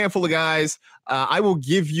 I got a handful of guys. I will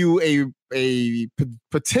give you a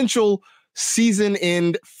potential season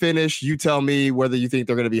end finish. You tell me whether you think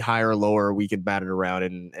they're going to be higher or lower. We can bat it around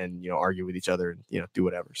and argue with each other and do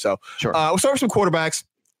whatever. So sure. We'll start with some quarterbacks.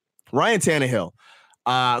 Ryan Tannehill,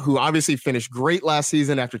 who obviously finished great last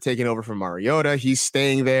season after taking over from Mariota. He's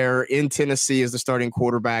staying there in Tennessee as the starting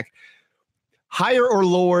quarterback. Higher or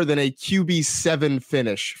lower than a QB7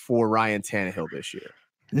 finish for Ryan Tannehill this year?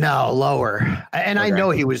 No, lower. And okay. I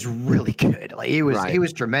know he was really good. Like he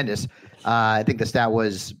was tremendous. I think the stat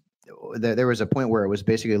was there was a point where it was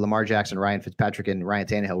basically Lamar Jackson, Ryan Fitzpatrick, and Ryan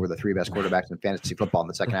Tannehill were the 3 best quarterbacks in fantasy football in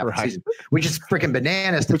the second half of the season, which is freaking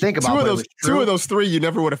bananas to think about. Two of those 3 you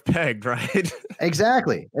never would have pegged, right?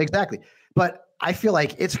 Exactly. But I feel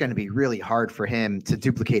like it's going to be really hard for him to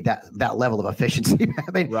duplicate that level of efficiency.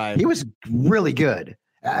 I mean, he was really good.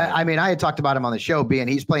 I mean, I had talked about him on the show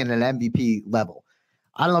he's playing at an MVP level.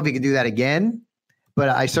 I don't know if he can do that again, but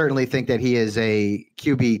I certainly think that he is a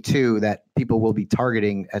QB2 that people will be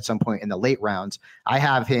targeting at some point in the late rounds. I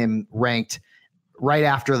have him ranked right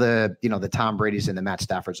after the Tom Brady's and the Matt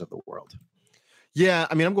Staffords of the world. Yeah,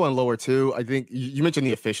 I mean, I'm going lower too. I think you mentioned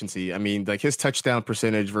the efficiency. I mean, like his touchdown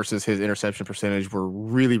percentage versus his interception percentage were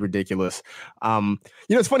really ridiculous.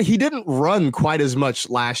 It's funny. He didn't run quite as much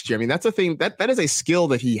last year. I mean, that's a thing that is a skill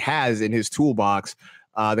that he has in his toolbox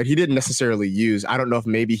that he didn't necessarily use. I don't know if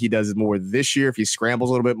maybe he does it more this year, if he scrambles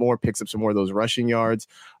a little bit more, picks up some more of those rushing yards.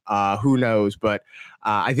 Who knows? But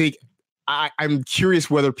I think I'm curious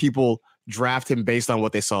whether people draft him based on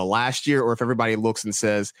what they saw last year, or if everybody looks and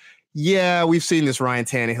says, yeah, we've seen this Ryan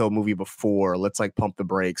Tannehill movie before. Let's like pump the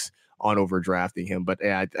brakes on overdrafting him. But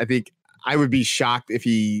yeah, I think I would be shocked if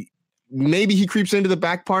he creeps into the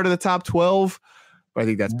back part of the top 12. But I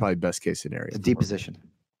think that's probably best case scenario. It's a deep position.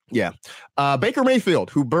 Yeah. Baker Mayfield,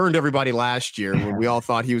 who burned everybody last year when we all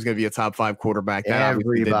thought he was going to be a top 5 quarterback. That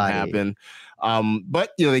obviously didn't happen.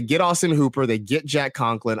 But they get Austin Hooper, they get Jack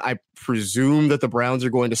Conklin. I presume that the Browns are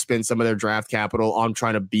going to spend some of their draft capital on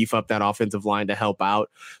trying to beef up that offensive line to help out.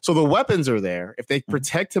 So the weapons are there. If they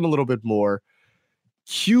protect him a little bit more,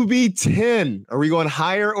 QB 10, are we going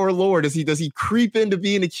higher or lower? Does he creep into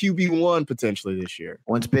being a QB 1 potentially this year?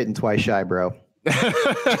 Once bitten, twice shy, bro.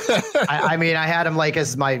 I mean, I had him like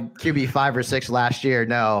as my QB 5 or 6 last year.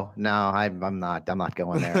 No, I'm not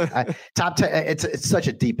going there. Top 10. It's such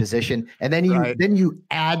a deep position, and then you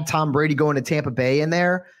add Tom Brady going to Tampa Bay in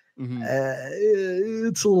there. Mm-hmm.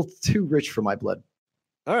 It's a little too rich for my blood.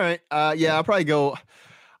 All right. Yeah, I'll probably go.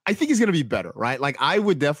 I think he's going to be better, right? Like I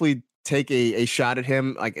would definitely take a shot at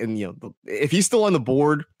him. Like, and if he's still on the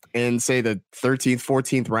board in say the 13th,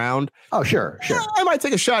 14th round. Oh, sure. I might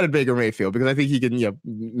take a shot at Baker Mayfield because I think he can,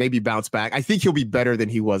 maybe bounce back. I think he'll be better than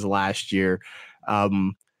he was last year.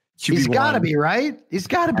 He's got to be, right? He's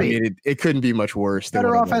got to be. I mean, it couldn't be much worse.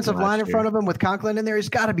 Better offensive line in front of him with Conklin in there. He's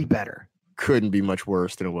got to be better. Couldn't be much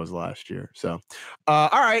worse than it was last year. So, all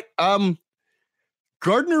right.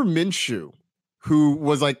 Gardner Minshew, who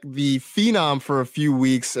was like the phenom for a few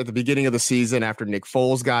weeks at the beginning of the season after Nick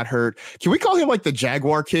Foles got hurt. Can we call him like the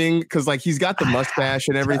Jaguar King? Because like he's got the mustache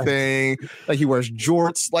and everything. Like he wears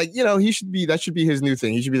jorts. Like, that should be his new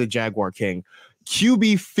thing. He should be the Jaguar King.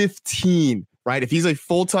 QB 15, right? If he's a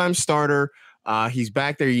full-time starter, he's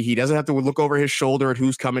back there. He doesn't have to look over his shoulder at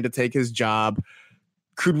who's coming to take his job.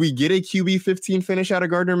 Could we get a QB 15 finish out of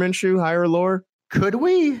Gardner Minshew, higher or lower? Could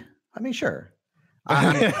we? I mean, sure.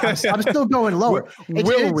 I'm still going lower.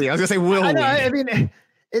 Will we? I was gonna say, will we? I mean,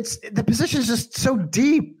 it's the position is just so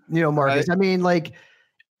deep, Marcus. Right. I mean, like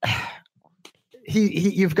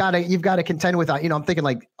you've got to contend with. I'm thinking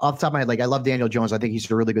like off the top of my head, like I love Daniel Jones. I think he's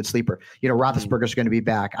a really good sleeper. Roethlisberger's going to be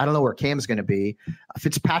back. I don't know where Cam's going to be.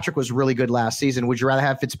 Fitzpatrick was really good last season. Would you rather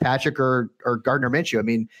have Fitzpatrick or Gardner Minshew? I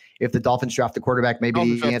mean, if the Dolphins draft the quarterback,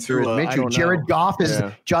 maybe the answer is Minshew. Jared Goff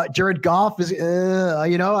is.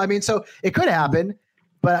 I mean, so it could happen,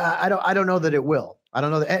 but I don't know that it will. I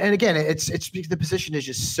don't know. And again, it's the position is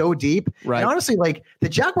just so deep. Right. And honestly, like the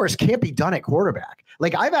Jaguars can't be done at quarterback.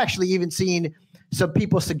 Like I've actually even seen some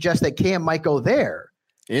people suggest that Cam might go there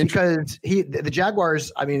because the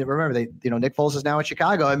Jaguars. I mean, remember Nick Foles is now in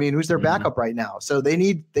Chicago. I mean, who's their backup right now? So they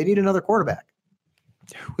need another quarterback.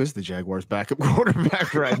 Who is the Jaguars' backup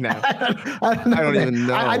quarterback right now? I don't even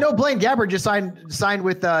know. I know Blaine Gabbert just signed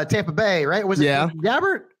with Tampa Bay, right? Was it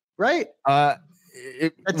Gabbert, right?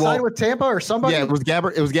 Signed with Tampa or somebody? Yeah, it was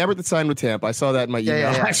Gabbert. It was Gabbert that signed with Tampa. I saw that in my email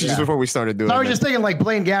actually just before we started doing. So I was just thinking like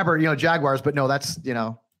Blaine Gabbert, Jaguars, but no, that's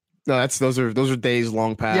No, those are days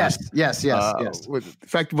long past. Yes. In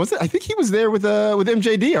fact, I think he was there with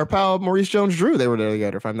MJD, our pal Maurice Jones-Drew. They were there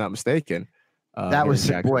together, if I'm not mistaken. That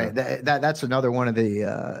was boy. That's another one of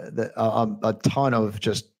a ton of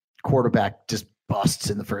just quarterback just busts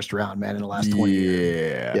in the first round, man. In the last 20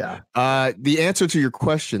 years. Yeah. The answer to your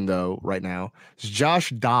question though, right now, is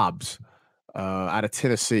Josh Dobbs, out of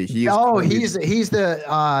Tennessee. He's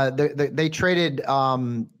they traded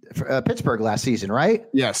Pittsburgh last season, right?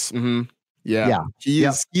 Yes. Mm-hmm. Yeah. He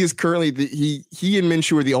is currently he and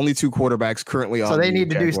Minshew are the only two quarterbacks currently on. So they need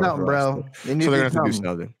to do something, bro. They're gonna have to do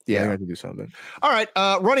something. Yeah, they're gonna have to do something. All right,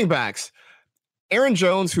 running backs. Aaron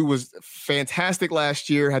Jones, who was fantastic last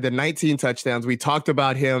year, had the 19 touchdowns. We talked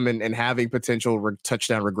about him and having potential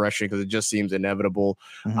touchdown regression because it just seems inevitable.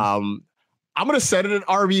 Mm-hmm. I'm gonna set it at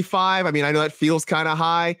RB5. I mean, I know that feels kind of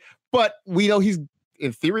high, but we know he's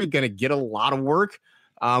in theory gonna get a lot of work.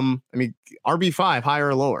 I mean, RB5, higher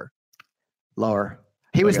or lower? Lower.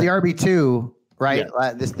 He was the RB2 right?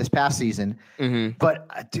 This past season.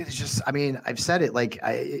 But dude, it's just, I mean, I've said it, like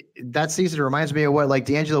that season reminds me of what like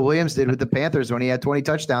D'Angelo Williams did with the Panthers when he had 20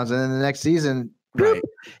 touchdowns, and then the next season, right?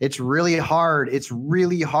 It's really hard. It's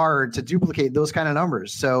really hard to duplicate those kind of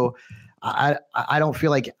numbers. So I don't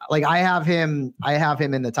feel like I have him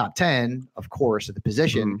in the top 10, of course, at the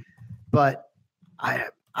position, but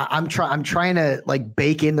I'm trying to like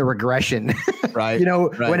bake in the regression, right?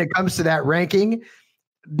 When it comes to that ranking,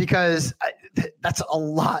 because that's a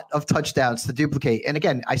lot of touchdowns to duplicate. And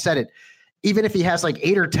again, I said it, even if he has like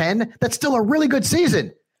 8 or 10, that's still a really good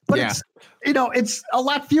season, but it's a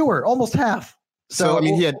lot fewer, almost half. So I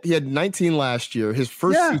mean, he had 19 last year. His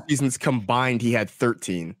first 2 seasons combined, he had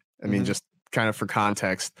 13. I mean, just kind of for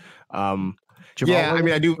context. I mean,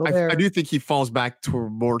 I do think he falls back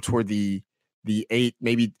toward the 8,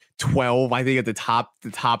 maybe 12. I think at the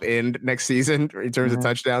top end next season in terms of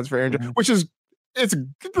touchdowns for Aaron, which is it's a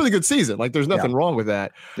really good season. Like there's nothing wrong with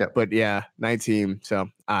that. But 19. So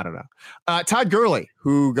I don't know. Todd Gurley,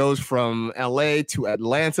 who goes from LA to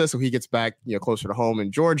Atlanta, so he gets back closer to home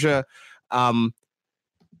in Georgia.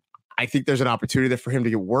 I think there's an opportunity there for him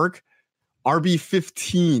to get work. RB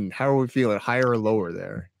 15. How are we feeling? Higher or lower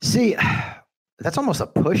there? See, that's almost a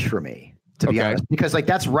push for me, to be honest, because like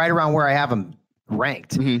that's right around where I have him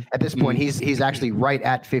ranked at this point. He's actually right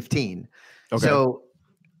at 15. So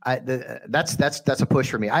that's a push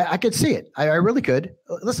for me. I could see it. I really could.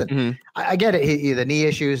 Listen, I get it. The knee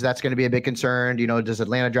issues, that's going to be a big concern. Does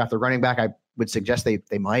Atlanta draft the running back? I would suggest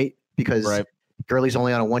they might, because Gurley's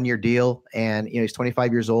only on a 1-year deal, and he's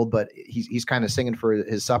 25 years old, but he's kind of singing for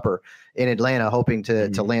his supper in Atlanta, hoping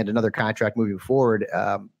to land another contract moving forward.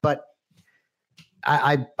 But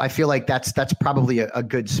I feel like that's probably a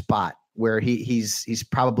good spot where he's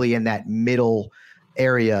probably in that middle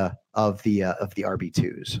area of the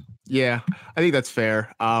RB2s. Yeah, I think that's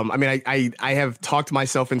fair. I mean, I have talked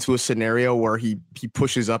myself into a scenario where he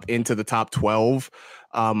pushes up into the top 12.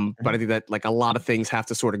 But I think that like a lot of things have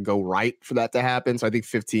to sort of go right for that to happen. So I think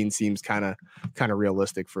 15 seems kind of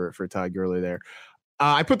realistic for Todd Gurley there.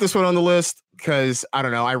 I put this one on the list because I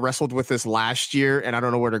don't know. I wrestled with this last year and I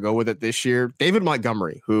don't know where to go with it this year. David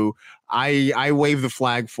Montgomery, who I waved the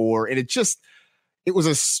flag for, and it was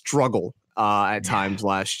a struggle at times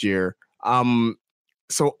last year.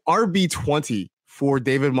 So RB20 for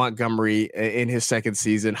David Montgomery in his second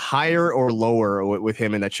season, higher or lower with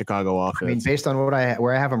him in that Chicago offense? I mean, based on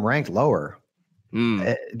where I have him ranked, lower.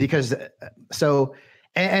 Because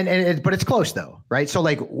but it's close though, right? So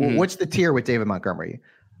like, what's the tier with David Montgomery?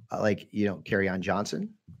 Kerryon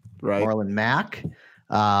Johnson, right? Marlon Mack.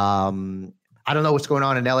 I don't know what's going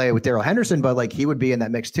on in LA with Darrell Henderson, but like he would be in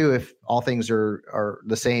that mix too if all things are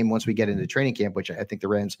the same once we get into training camp, which I think the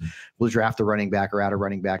Rams will draft a running back or add a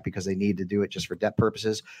running back because they need to do it just for depth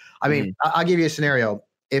purposes. I mean, I'll give you a scenario.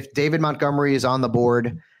 If David Montgomery is on the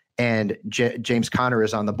board and James Conner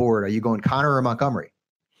is on the board, are you going Conner or Montgomery?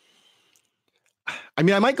 I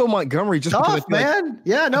mean, I might go Montgomery just tough, man.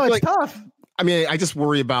 It's tough. I mean, I just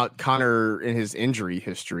worry about Conner in his injury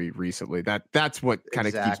history recently. That's what kind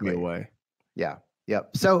of keeps me away. Yeah.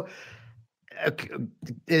 Yep. So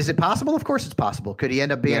is it possible? Of course it's possible. Could he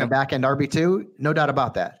end up being a back end RB2? No doubt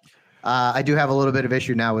about that. I do have a little bit of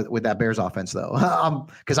issue now with that Bears offense though.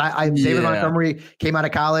 Cause David Montgomery came out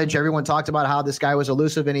of college. Everyone talked about how this guy was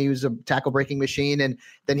elusive and he was a tackle breaking machine. And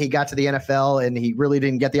then he got to the NFL and he really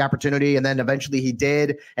didn't get the opportunity. And then eventually he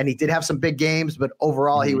did, and he did have some big games, but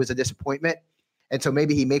overall he was a disappointment. And so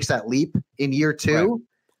maybe he makes that leap in year 2. Right.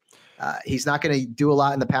 He's not going to do a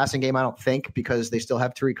lot in the passing game, I don't think, because they still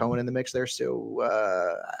have Tariq Cohen in the mix there. So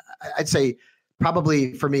I'd say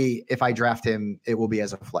probably for me, if I draft him, it will be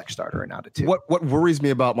as a flex starter and not a 2. What worries me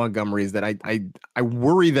about Montgomery is that I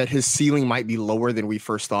worry that his ceiling might be lower than we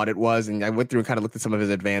first thought it was. And I went through and kind of looked at some of his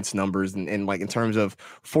advanced numbers and like in terms of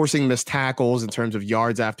forcing missed tackles, in terms of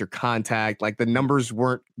yards after contact, like the numbers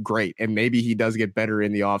weren't great. And maybe he does get better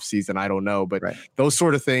in the offseason. I don't know. But those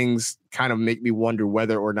sort of things kind of make me wonder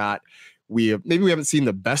whether or not maybe we haven't seen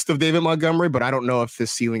the best of David Montgomery, but I don't know if his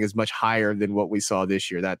ceiling is much higher than what we saw this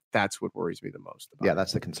year. That's what worries me the most about. Yeah,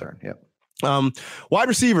 that's the concern. Yeah. Wide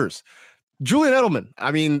receivers, Julian Edelman.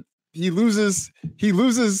 I mean, he loses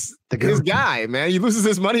his guy, man. He loses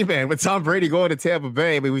his money man with Tom Brady going to Tampa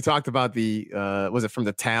Bay. I mean, we talked about the was it From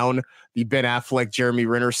the Town, the Ben Affleck, Jeremy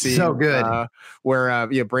Renner scene. So good. Where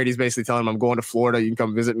Brady's basically telling him, I'm going to Florida. You can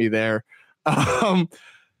come visit me there.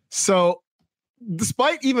 So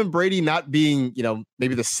despite even Brady not being,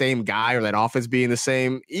 maybe the same guy or that offense being the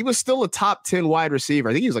same, he was still a top 10 wide receiver.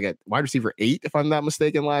 I think he was like a wide receiver 8, if I'm not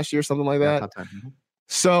mistaken, last year, something like that.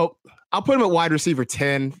 So I'll put him at wide receiver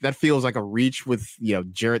 10. That feels like a reach with,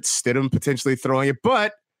 Jarrett Stidham potentially throwing it.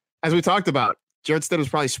 But as we talked about, Jarrett Stidham's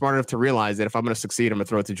probably smart enough to realize that if I'm going to succeed, I'm going to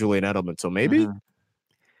throw it to Julian Edelman. So maybe.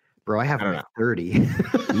 Bro, I have him at 30.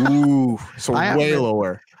 Ooh, so way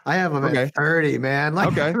lower. I have him at 30, man. Like,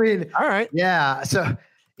 okay. I mean, all right. Yeah. So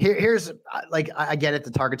here's I get it.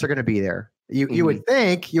 The targets are going to be there. You would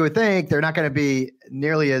think they're not going to be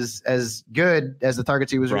nearly as good as the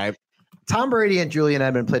targets he was. Right. Tom Brady and Julian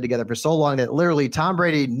Edelman played together for so long that literally Tom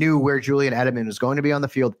Brady knew where Julian Edelman was going to be on the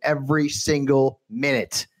field every single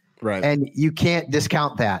minute. Right. And you can't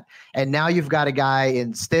discount that. And now you've got a guy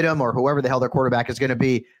in Stidham or whoever the hell their quarterback is going to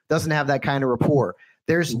be, doesn't have that kind of rapport.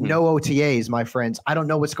 There's no OTAs, my friends. I don't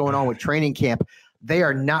know what's going on with training camp. They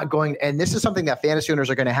are not going. And this is something that fantasy owners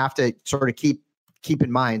are going to have to sort of keep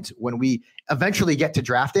in mind when we eventually get to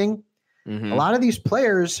drafting. A lot of these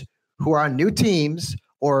players who are on new teams,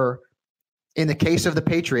 or in the case of the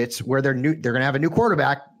Patriots, where they're going to have a new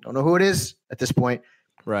quarterback. Don't know who it is at this point.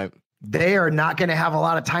 Right. They are not going to have a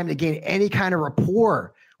lot of time to gain any kind of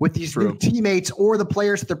rapport with these new teammates or the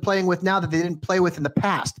players that they're playing with now that they didn't play with in the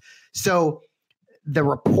past. So the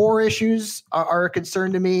rapport issues are a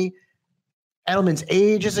concern to me. Edelman's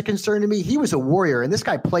age is a concern to me. He was a Warrior, and this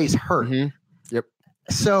guy plays hurt. Yep.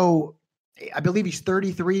 So I believe he's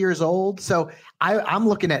 33 years old. So I'm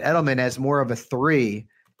looking at Edelman as more of a 3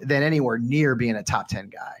 than anywhere near being a top 10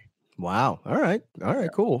 guy. Wow. All right.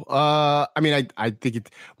 Cool. I mean, I think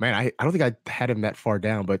I don't think I had him that far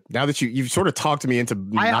down, but now that you've sort of talked to me into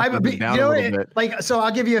knocking him down a little bit. Like, so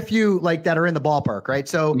I'll give you a few like that are in the ballpark, right?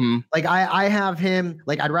 So like I have him,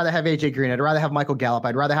 like I'd rather have AJ Green. I'd rather have Michael Gallup.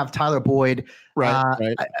 I'd rather have Tyler Boyd.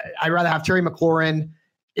 Right. I'd rather have Terry McLaurin,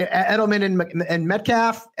 Edelman and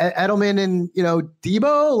Metcalf, Edelman and,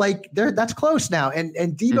 Debo, like that's close now. And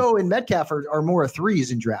Debo and Metcalf are more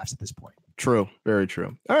 3s in drafts at this point. True. Very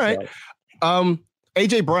true. All right.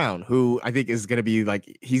 AJ Brown, who I think is going to be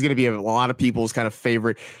he's going to be a lot of people's kind of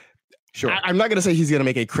favorite. Sure. I'm not going to say he's going to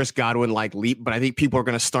make a Chris Godwin like leap, but I think people are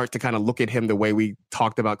going to start to kind of look at him the way we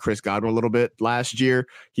talked about Chris Godwin a little bit last year.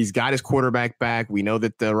 He's got his quarterback back. We know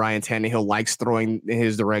that Ryan Tannehill likes throwing in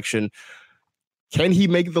his direction. Can he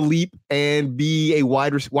make the leap and be a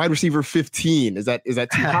wide receiver 15? Is that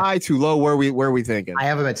too high, too low? Where are we thinking? I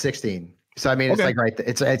have him at 16. So I mean, it's like right.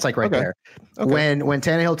 It's like right there. Okay. When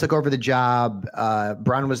Tannehill took over the job,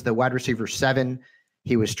 Brown was the wide receiver 7.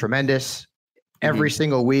 He was tremendous every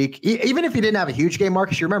single week. Even if he didn't have a huge game,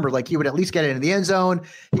 Marcus, you remember, like he would at least get it into the end zone,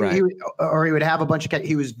 he would have a bunch of.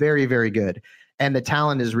 He was very, very good, and the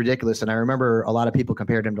talent is ridiculous. And I remember a lot of people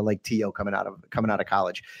compared him to like T.O. coming out of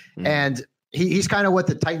college, and he's kind of what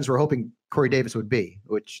the Titans were hoping Corey Davis would be,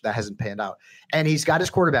 which that hasn't panned out. And he's got his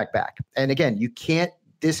quarterback back. And again, you can't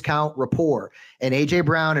discount rapport, and AJ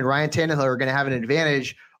Brown and Ryan Tannehill are going to have an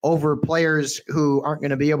advantage over players who aren't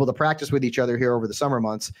going to be able to practice with each other here over the summer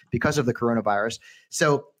months because of the coronavirus.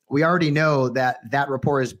 So we already know that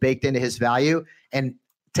rapport is baked into his value, and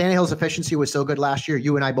Tannehill's efficiency was so good last year.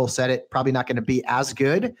 You and I both said it, probably not going to be as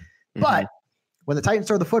good, but when the Titans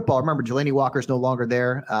throw the football, remember Jelani Walker's no longer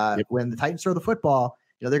there. When the Titans throw the football,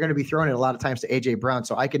 they're going to be throwing it a lot of times to AJ Brown.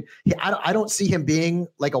 So I don't see him being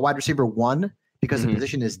like a wide receiver 1 because the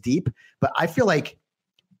position is deep. But I feel like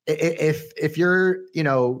if you're,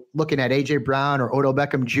 looking at AJ Brown or Odell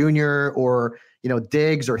Beckham Jr. or,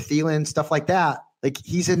 Diggs or Thielen, stuff like that, like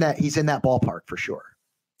he's in that ballpark for sure.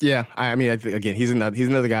 Yeah. I mean, again, he's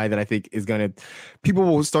another guy that I think is going to, people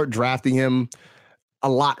will start drafting him a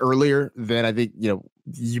lot earlier than I think,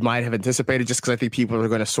 you might have anticipated, just because I think people are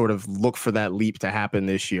going to sort of look for that leap to happen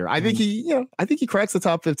this year. I think he cracks the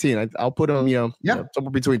top 15. I'll put him,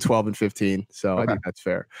 somewhere between 12 and 15. So I think that's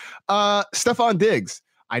fair. Stephon Diggs.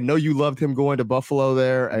 I know you loved him going to Buffalo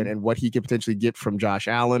there and what he could potentially get from Josh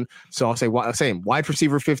Allen. So I'll say same wide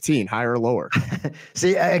receiver 15, higher or lower.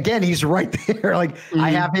 See, again, he's right there. Like I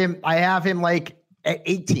have him like at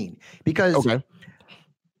 18 because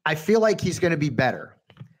I feel like he's going to be better.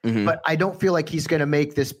 But I don't feel like he's going to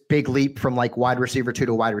make this big leap from like wide receiver 2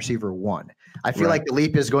 to wide receiver 1. I feel like the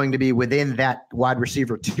leap is going to be within that wide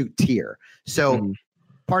receiver 2 tier. So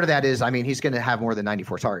part of that is, I mean, he's going to have more than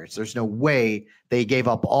 94 targets. There's no way they gave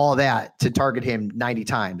up all that to target him 90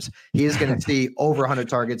 times. He is going to see over 100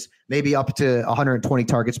 targets, maybe up to 120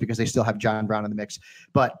 targets because they still have John Brown in the mix.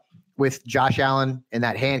 But with Josh Allen and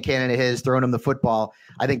that hand cannon of his throwing him the football,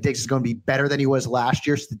 I think Diggs is going to be better than he was last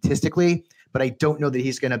year statistically. But I don't know that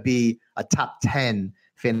he's going to be a top 10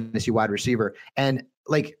 fantasy wide receiver. And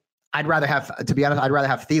like, I'd rather have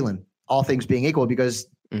Thielen, all things being equal, because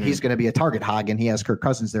he's going to be a target hog and he has Kirk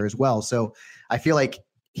Cousins there as well. So I feel like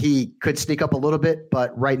he could sneak up a little bit,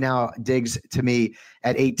 but right now Diggs to me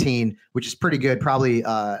at 18, which is pretty good. Probably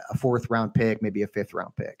a 4th round pick, maybe a 5th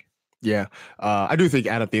round pick. Yeah, I do think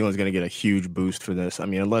Adam Thielen is going to get a huge boost for this. I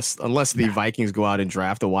mean, unless the Vikings go out and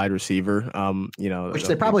draft a wide receiver, which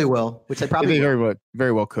they probably will.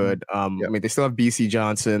 Very well could. I mean, they still have BC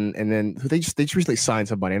Johnson, and then they just recently signed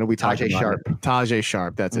somebody. I know we talked about Tajay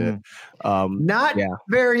Sharp. That's it. Not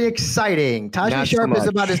very exciting. Tajay Sharp is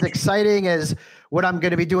about as exciting as what I'm going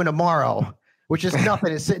to be doing tomorrow, which is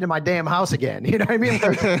nothing. Is sitting in my damn house again. You know what I mean?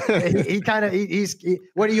 Like, he's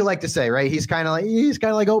what do you like to say, right? He's kind of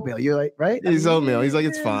like oatmeal. You like, right? He's oatmeal. He's like,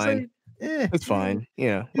 it's fine. It's fine.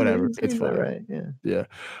 Yeah, whatever. It's fine. Right. Yeah.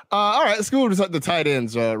 All right. Let's go to the tight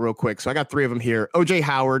ends real quick. So I got 3 of them here. OJ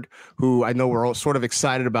Howard, who I know we're all sort of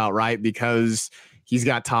excited about, right? Because he's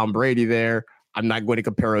got Tom Brady there. I'm not going to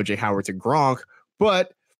compare OJ Howard to Gronk,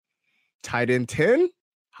 but tight end 10.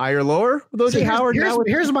 Higher, lower with OJ Howard.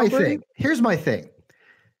 Here's my thing.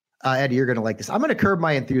 Eddie, you're going to like this. I'm going to curb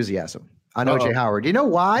my enthusiasm on OJ Howard. You know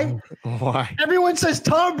why? Why? Everyone says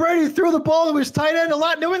Tom Brady threw the ball to his tight end a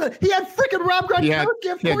lot. Knowing that he had freaking Rob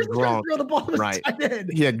Gronkowski. Of course, he's going to throw the ball to his tight end.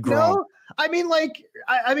 He had Gronk. No? I mean,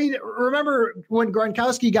 remember when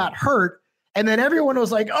Gronkowski got hurt? And then everyone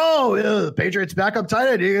was like, "Oh, the Patriots backup tight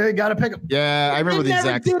end. You got to pick him." Yeah, I remember the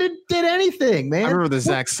Zach. Did anything, man. I remember the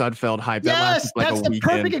Zach Sudfeld hype. Yes, that's the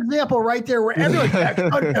perfect example right there, where everyone's Zach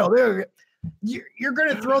Sudfeld. You're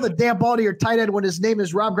going to throw the damn ball to your tight end when his name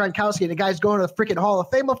is Rob Gronkowski and the guy's going to the freaking Hall of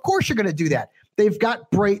Fame. Of course, you're going to do that. They've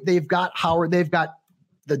got Brait, they've got Howard, they've got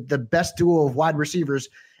the best duo of wide receivers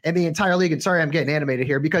in the entire league. And sorry, I'm getting animated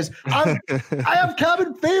here because I have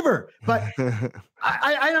cabin fever, but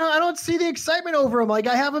I don't see the excitement over him. Like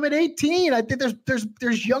I have him at 18. I think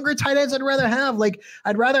there's younger tight ends I'd rather have. Like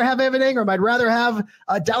I'd rather have Evan Ingram. I'd rather have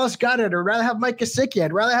Dallas Goedert. I'd rather have Mike Gesicki.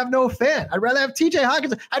 I'd rather have Noah Fant. I'd rather have TJ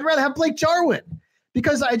Hawkins. I'd rather have Blake Jarwin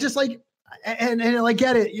because I just like and I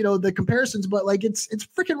get it, the comparisons, but like it's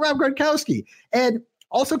freaking Rob Gronkowski. And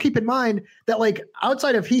also keep in mind that like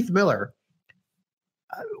outside of Heath Miller,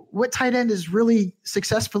 what tight end has really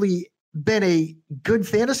successfully been a good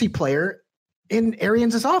fantasy player in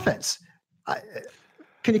Arians' offense?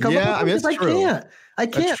 Can you come up with I can't. I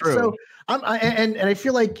can't. So I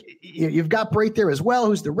feel like you've got Brait there as well,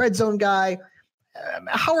 who's the red zone guy.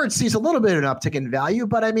 Howard sees a little bit of an uptick in value,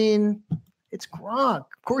 but I mean, it's Gronk.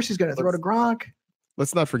 Of course, he's going to throw to Gronk.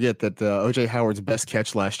 Let's not forget that OJ Howard's best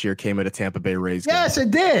catch last year came at a Tampa Bay Rays game. Yes, it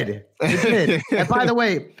did. It did. And by the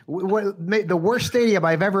way, the worst stadium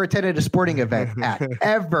I've ever attended a sporting event at,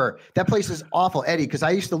 ever. That place is awful, Eddie, because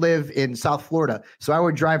I used to live in South Florida. So I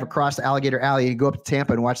would drive across Alligator Alley and go up to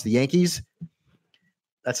Tampa and watch the Yankees.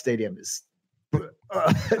 That stadium is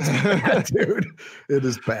it's bad, dude. It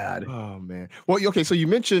is bad. Oh man. Well, okay. So you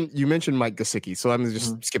mentioned Mike Gesicki. So I'm gonna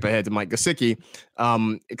just skip ahead to Mike Gesicki.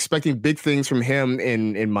 Expecting big things from him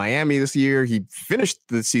in Miami this year. He finished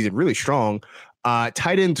the season really strong.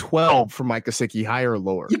 Tight end 12 for Mike Gesicki, higher or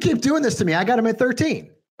lower? You keep doing this to me. I got him at 13.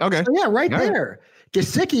 Okay. So yeah, right there.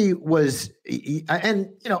 Gesicki was, and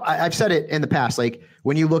I've said it in the past, like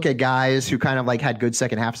when you look at guys who kind of like had good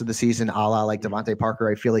second halves of the season, a la like Devontae Parker,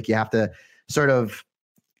 I feel like you have to sort of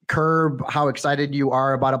curb how excited you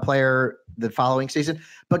are about a player the following season.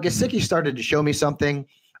 But Gesicki started to show me something.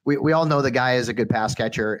 We all know the guy is a good pass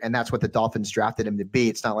catcher, and that's what the Dolphins drafted him to be.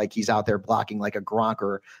 It's not like he's out there blocking like a Gronk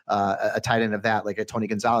or a tight end of that, like a Tony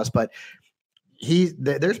Gonzalez, but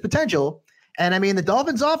there's potential. And I mean, the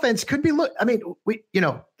Dolphins offense could be,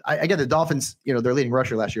 I get the Dolphins, their leading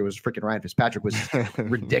rusher last year was freaking Ryan Fitzpatrick, was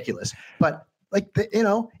ridiculous. But like,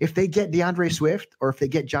 if they get DeAndre Swift or if they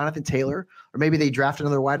get Jonathan Taylor, or maybe they draft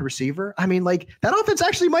another wide receiver, I mean, like that offense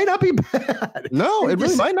actually might not be bad. No, it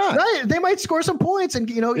really might not. Right. They might score some points and,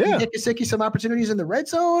 you get Gesicki some opportunities in the red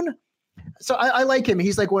zone. So I like him.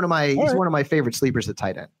 He's like one of my favorite sleepers at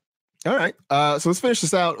tight end. All right. So let's finish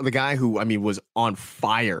this out. The guy who, was on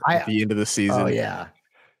fire at the end of the season. Oh, yeah.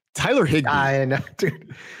 Tyler Higbee. I know,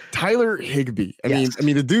 dude. Tyler Higbee. I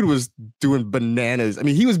mean, the dude was doing bananas. I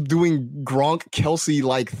mean, he was doing Gronk,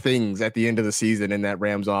 Kelsey-like things at the end of the season in that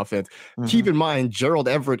Rams offense. Mm-hmm. Keep in mind, Gerald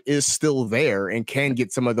Everett is still there and can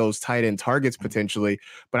get some of those tight end targets potentially.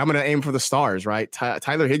 But I'm going to aim for the stars, right?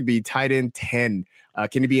 Tyler Higbee, tight end 10.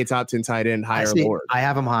 Can he be a top 10 tight end, higher or lower? I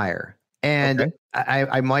have him higher. And okay.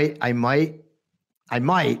 I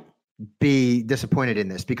might be disappointed in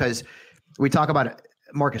this because we talk about it.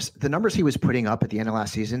 Marcus, the numbers he was putting up at the end of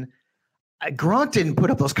last season, Gronk didn't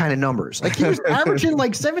put up those kind of numbers. Like he was averaging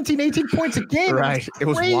like 17, 18 points a game. Right. It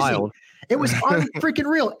was wild. It was unfreaking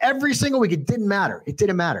real every single week. It didn't matter.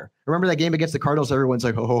 Remember that game against the Cardinals? Everyone's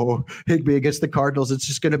like, oh, Higbee against the Cardinals. It's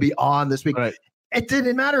just going to be on this week. Right. It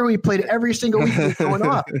didn't matter who he played every single week. He was going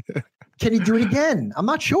off. Can he do it again? I'm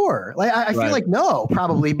not sure. Like I feel like no,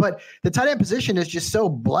 probably. But the tight end position is just so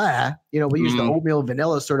blah. We use the oatmeal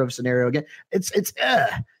vanilla sort of scenario again. It's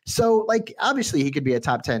so like obviously he could be a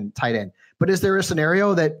top 10 tight end. But is there a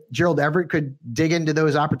scenario that Gerald Everett could dig into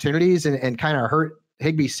those opportunities and kind of hurt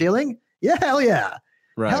Higbee's ceiling? Yeah, hell yeah.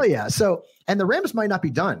 Right. Hell yeah. So, and the Rams might not be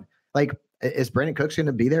done. Like, is Brandon Cooks going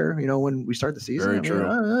to be there, when we start the season? Very true.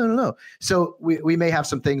 I don't know. So we may have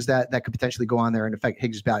some things that could potentially go on there and affect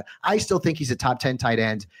Higgs' value. I still think he's a top 10 tight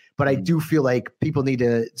end, but I do feel like people need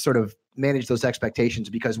to sort of manage those expectations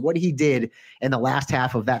because what he did in the last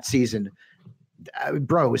half of that season,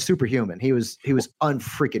 bro, was superhuman. He was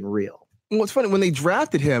unfreaking real. Well, it's funny when they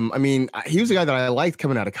drafted him. I mean, he was a guy that I liked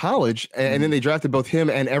coming out of college, and then they drafted both him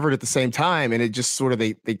and Everett at the same time, and it just sort of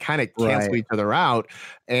they kind of canceled each other out.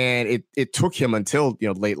 And it took him until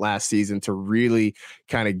late last season to really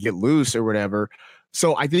kind of get loose or whatever.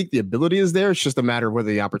 So I think the ability is there. It's just a matter of whether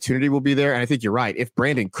the opportunity will be there. And I think you're right. If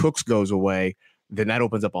Brandon Cooks goes away, then that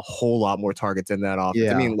opens up a whole lot more targets in that offense.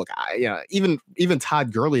 Yeah. I mean, look, even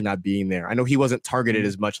Todd Gurley not being there. I know he wasn't targeted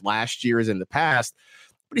as much last year as in the past,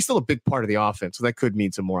 but he's still a big part of the offense. So that could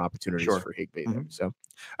mean some more opportunities for Higbee. So,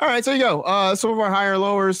 all right, so you go. Some of our higher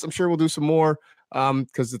lowers, I'm sure we'll do some more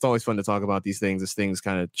because it's always fun to talk about these things as things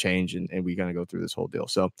kind of change and we kind of go through this whole deal.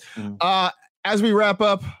 So as we wrap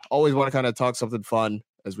up, always want to kind of talk something fun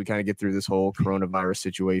as we kind of get through this whole coronavirus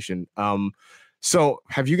situation. So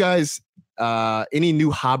have you guys any new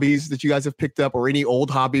hobbies that you guys have picked up or any old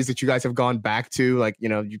hobbies that you guys have gone back to? Like,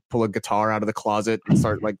 you pull a guitar out of the closet and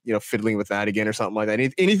start fiddling with that again or something like that.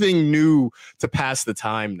 Anything new to pass the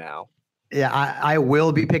time now? Yeah, I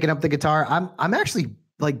will be picking up the guitar. I'm actually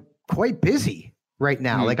like quite busy right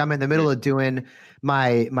now. Like I'm in the middle of doing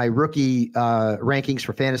my rookie rankings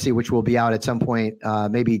for fantasy, which will be out at some point,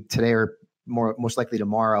 maybe today or most likely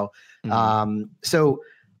tomorrow. So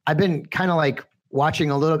I've been kind of like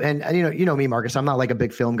watching a little, and you know me, Marcus, I'm not like a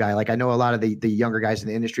big film guy. Like I know a lot of the younger guys in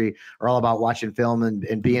the industry are all about watching film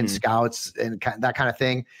and being scouts and that kind of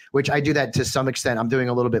thing, which I do that to some extent. I'm doing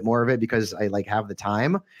a little bit more of it because I like have the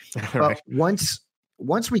time. But once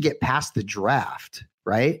we get past the draft,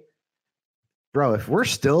 right, bro, if we're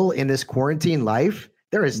still in this quarantine life,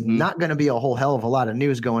 there is not going to be a whole hell of a lot of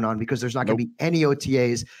news going on because there's not going to be any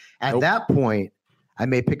OTAs. At that point, I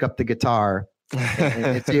may pick up the guitar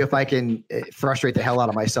and see if I can frustrate the hell out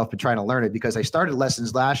of myself and trying to learn it, because I started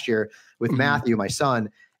lessons last year with Matthew, my son,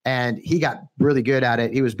 and he got really good at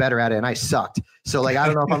it. He was better at it and I sucked. So like, I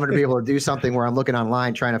don't know if I'm going to be able to do something where I'm looking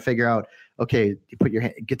online trying to figure out, okay, you put your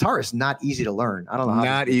hand, guitar is not easy to learn. I don't know how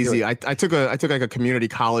not easy. I took like a community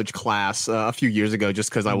college class a few years ago just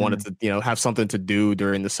because I wanted to, have something to do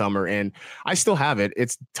during the summer, and I still have it.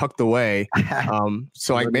 It's tucked away.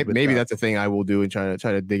 So maybe that's a thing I will do and try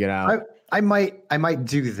to dig it out. I might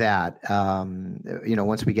do that.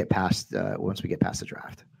 Once we get past the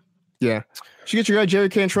draft. Yeah. You should get your guy Jerry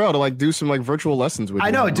Cantrell to like do some like virtual lessons with you. I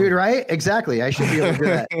know, dude, right? Exactly. I should be able to do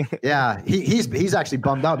that. Yeah. He's actually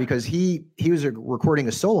bummed out because he was recording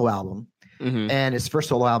a solo album and his first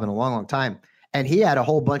solo album in a long, long time. And he had a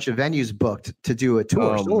whole bunch of venues booked to do a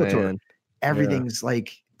tour, solo tour. Everything's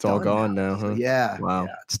like it's all gone now, huh? So, yeah. Wow.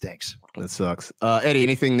 Yeah, it stinks. That sucks. Eddie,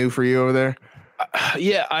 anything new for you over there?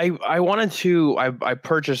 Yeah, I wanted to. I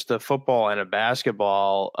purchased a football and a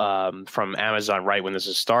basketball from Amazon right when this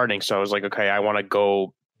is starting. So I was like, okay, I want to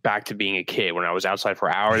go back to being a kid. When I was outside for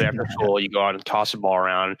hours after school, you go out and toss a ball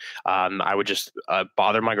around. I would just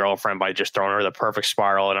bother my girlfriend by just throwing her the perfect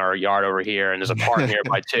spiral in our yard over here, and there's a park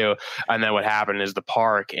nearby too. And then what happened is the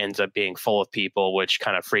park ends up being full of people, which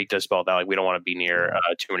kind of freaked us both out. Like we don't want to be near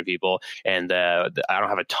too many people, and I don't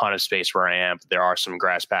have a ton of space where I am. But there are some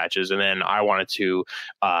grass patches, and then I wanted to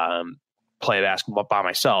play basketball by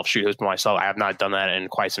myself, shoot hoops by myself. I have not done that in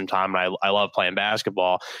quite some time. I love playing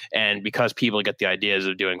basketball. And because people get the ideas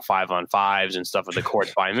of doing 5-on-5s and stuff at the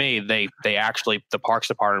courts by me, they actually, the Parks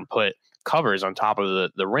Department put covers on top of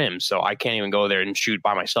the rim. So I can't even go there and shoot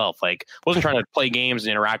by myself. Like I wasn't trying to play games and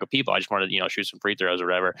interact with people. I just wanted to, shoot some free throws or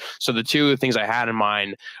whatever. So the two things I had in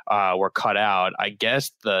mind were cut out. I guess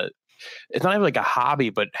it's not even like a hobby,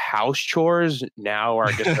 but house chores now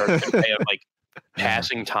are just like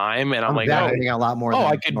passing time, and I'm like, a lot more.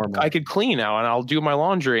 I could clean now, and I'll do my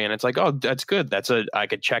laundry, and it's like, oh, that's good. I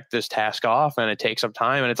could check this task off, and it takes some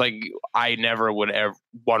time, and it's like I never would ever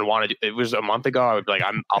want to do. It was a month ago. I would be like,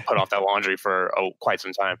 I'll put off that laundry for quite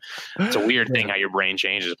some time. It's a weird thing how your brain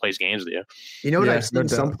changes. It plays games with you. You know what I've seen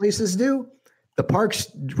some places do? the parks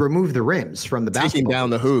remove the rims from the basketball. Taking down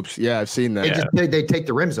the hoops. Yeah, I've seen that. They take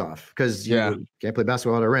the rims off because you can't play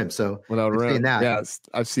basketball without a rim. So without a rim. Yeah,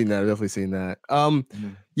 I've seen that. I've definitely seen that.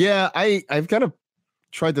 Yeah, I've kind of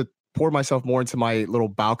tried to pour myself more into my little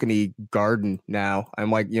balcony garden now. I'm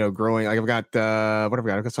like, growing. Like I've got what have I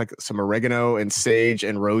got? I've got like some oregano and sage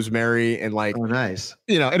and rosemary and like. Oh, nice.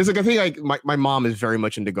 And it's like I think like my mom is very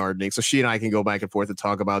much into gardening, so she and I can go back and forth and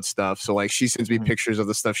talk about stuff. So like she sends me pictures of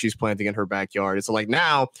the stuff she's planting in her backyard. It's so, like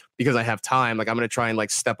now because I have time, like I'm gonna try and like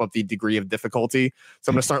step up the degree of difficulty.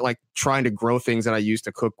 So I'm gonna start like trying to grow things that I used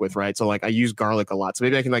to cook with, right? So like I use garlic a lot, so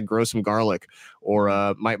maybe I can like grow some garlic.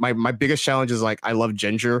 Or my biggest challenge is like I love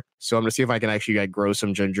ginger, so I'm gonna see if I can actually like grow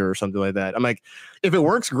some ginger or something like that. I'm like, if it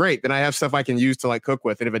works, great. Then I have stuff I can use to like cook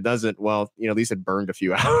with, and if it doesn't, well, at least it burned a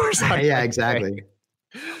few hours. Yeah, exactly.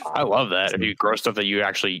 I love that. If you grow stuff that you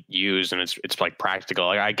actually use and it's like practical.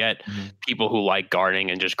 Like I get people who like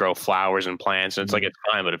gardening and just grow flowers and plants, and it's like it's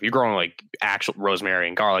fine. But if you're growing like actual rosemary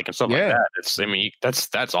and garlic and stuff like that,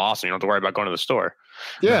 that's awesome. You don't have to worry about going to the store.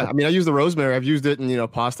 Yeah, I mean, I use the rosemary. I've used it in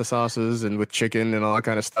pasta sauces and with chicken and all that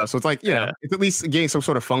kind of stuff. So it's like it's at least getting some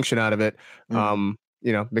sort of function out of it.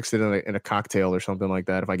 Mix it in a cocktail or something like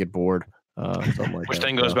that if I get bored. Which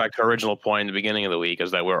then goes back to our original point in the beginning of the week, is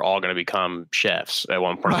that we're all going to become chefs at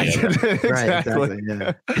one point. Exactly.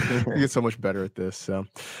 Yeah. We get so much better at this. So,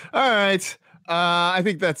 all right. I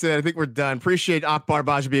think that's it. I think we're done. Appreciate Akbar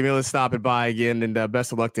Baja being able to stop it by again, and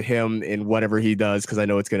best of luck to him in whatever he does, because I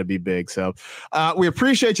know it's going to be big. So we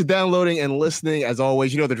appreciate you downloading and listening. As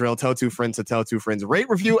always, you know the drill. Tell two friends to tell two friends. Rate,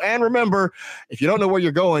 review, and remember, if you don't know where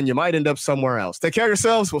you're going, you might end up somewhere else. Take care of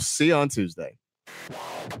yourselves. We'll see you on Tuesday.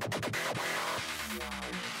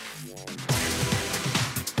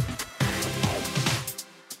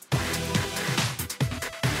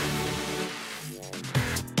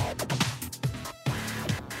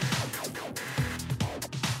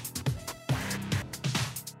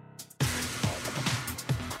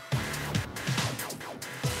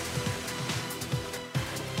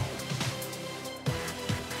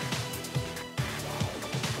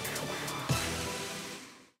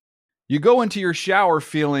 You go into your shower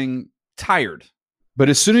feeling tired, but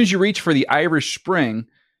as soon as you reach for the Irish Spring,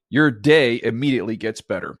 your day immediately gets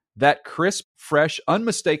better. That crisp, fresh,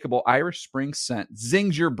 unmistakable Irish Spring scent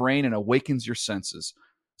zings your brain and awakens your senses.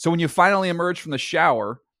 So when you finally emerge from the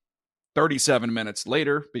shower 37 minutes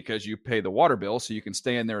later, because you pay the water bill so you can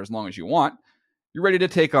stay in there as long as you want, you're ready to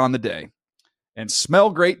take on the day and smell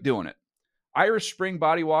great doing it. Irish Spring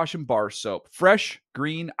Body Wash and Bar Soap. Fresh,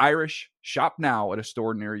 green, Irish. Shop now at a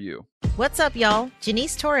store near you. What's up, y'all?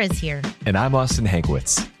 Janice Torres here. And I'm Austin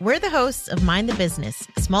Hankwitz. We're the hosts of Mind the Business,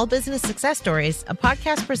 Small Business Success Stories, a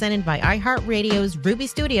podcast presented by iHeartRadio's Ruby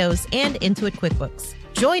Studios and Intuit QuickBooks.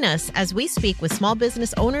 Join us as we speak with small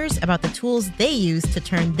business owners about the tools they use to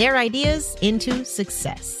turn their ideas into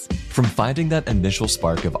success. From finding that initial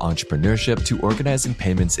spark of entrepreneurship to organizing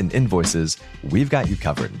payments and invoices, we've got you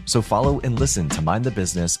covered. So follow and listen to Mind the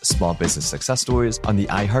Business, Small Business Success Stories on the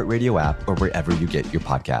iHeartRadio app or wherever you get your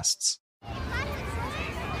podcasts.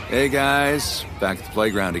 Hey guys, back at the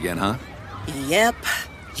playground again, huh? Yep.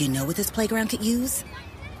 You know what this playground could use?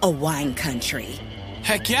 A wine country.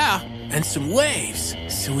 Heck yeah, and some waves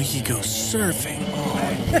so we could go surfing.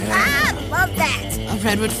 Oh, yeah. Ah, love that. A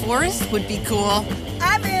redwood forest would be cool.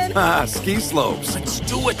 I'm in. Ah, ski slopes. Let's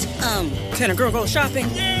do it. Can a girl go shopping?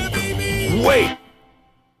 Yeah, baby. Wait.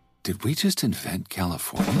 Did we just invent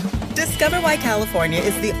California? Discover why California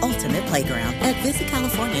is the ultimate playground at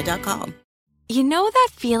visitcalifornia.com. You know that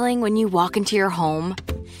feeling when you walk into your home,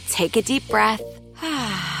 take a deep breath,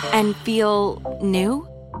 and feel new?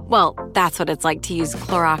 Well, that's what it's like to use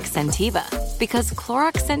Clorox Scentiva. Because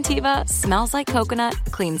Clorox Scentiva smells like coconut,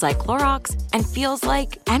 cleans like Clorox, and feels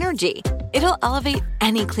like energy. It'll elevate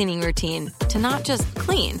any cleaning routine to not just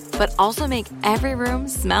clean, but also make every room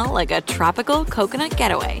smell like a tropical coconut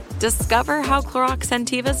getaway. Discover how Clorox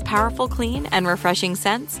Scentiva's powerful clean and refreshing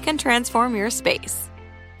scents can transform your space.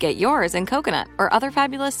 Get yours in coconut or other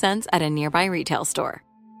fabulous scents at a nearby retail store.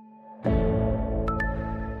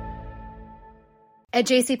 At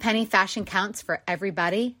JCPenney, fashion counts for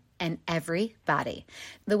everybody and every body.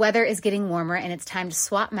 The weather is getting warmer and it's time to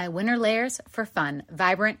swap my winter layers for fun,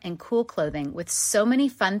 vibrant, and cool clothing. With so many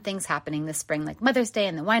fun things happening this spring, like Mother's Day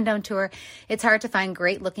and the Wind Down Tour, it's hard to find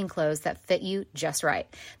great looking clothes that fit you just right.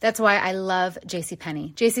 That's why I love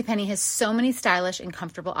JCPenney. JCPenney has so many stylish and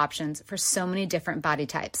comfortable options for so many different body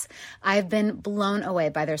types. I've been blown away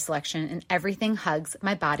by their selection, and everything hugs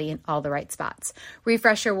my body in all the right spots.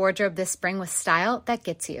 Refresh your wardrobe this spring with style that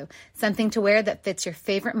gets you. Something to wear that fits your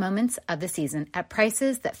favorite moment moments of the season at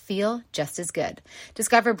prices that feel just as good.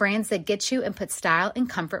 Discover brands that get you and put style and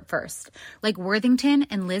comfort first, like Worthington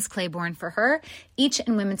and Liz Claiborne for her, each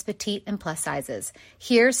in women's petite and plus sizes.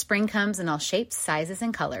 Here, spring comes in all shapes, sizes,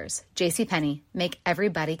 and colors. JCPenney, make every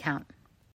body count.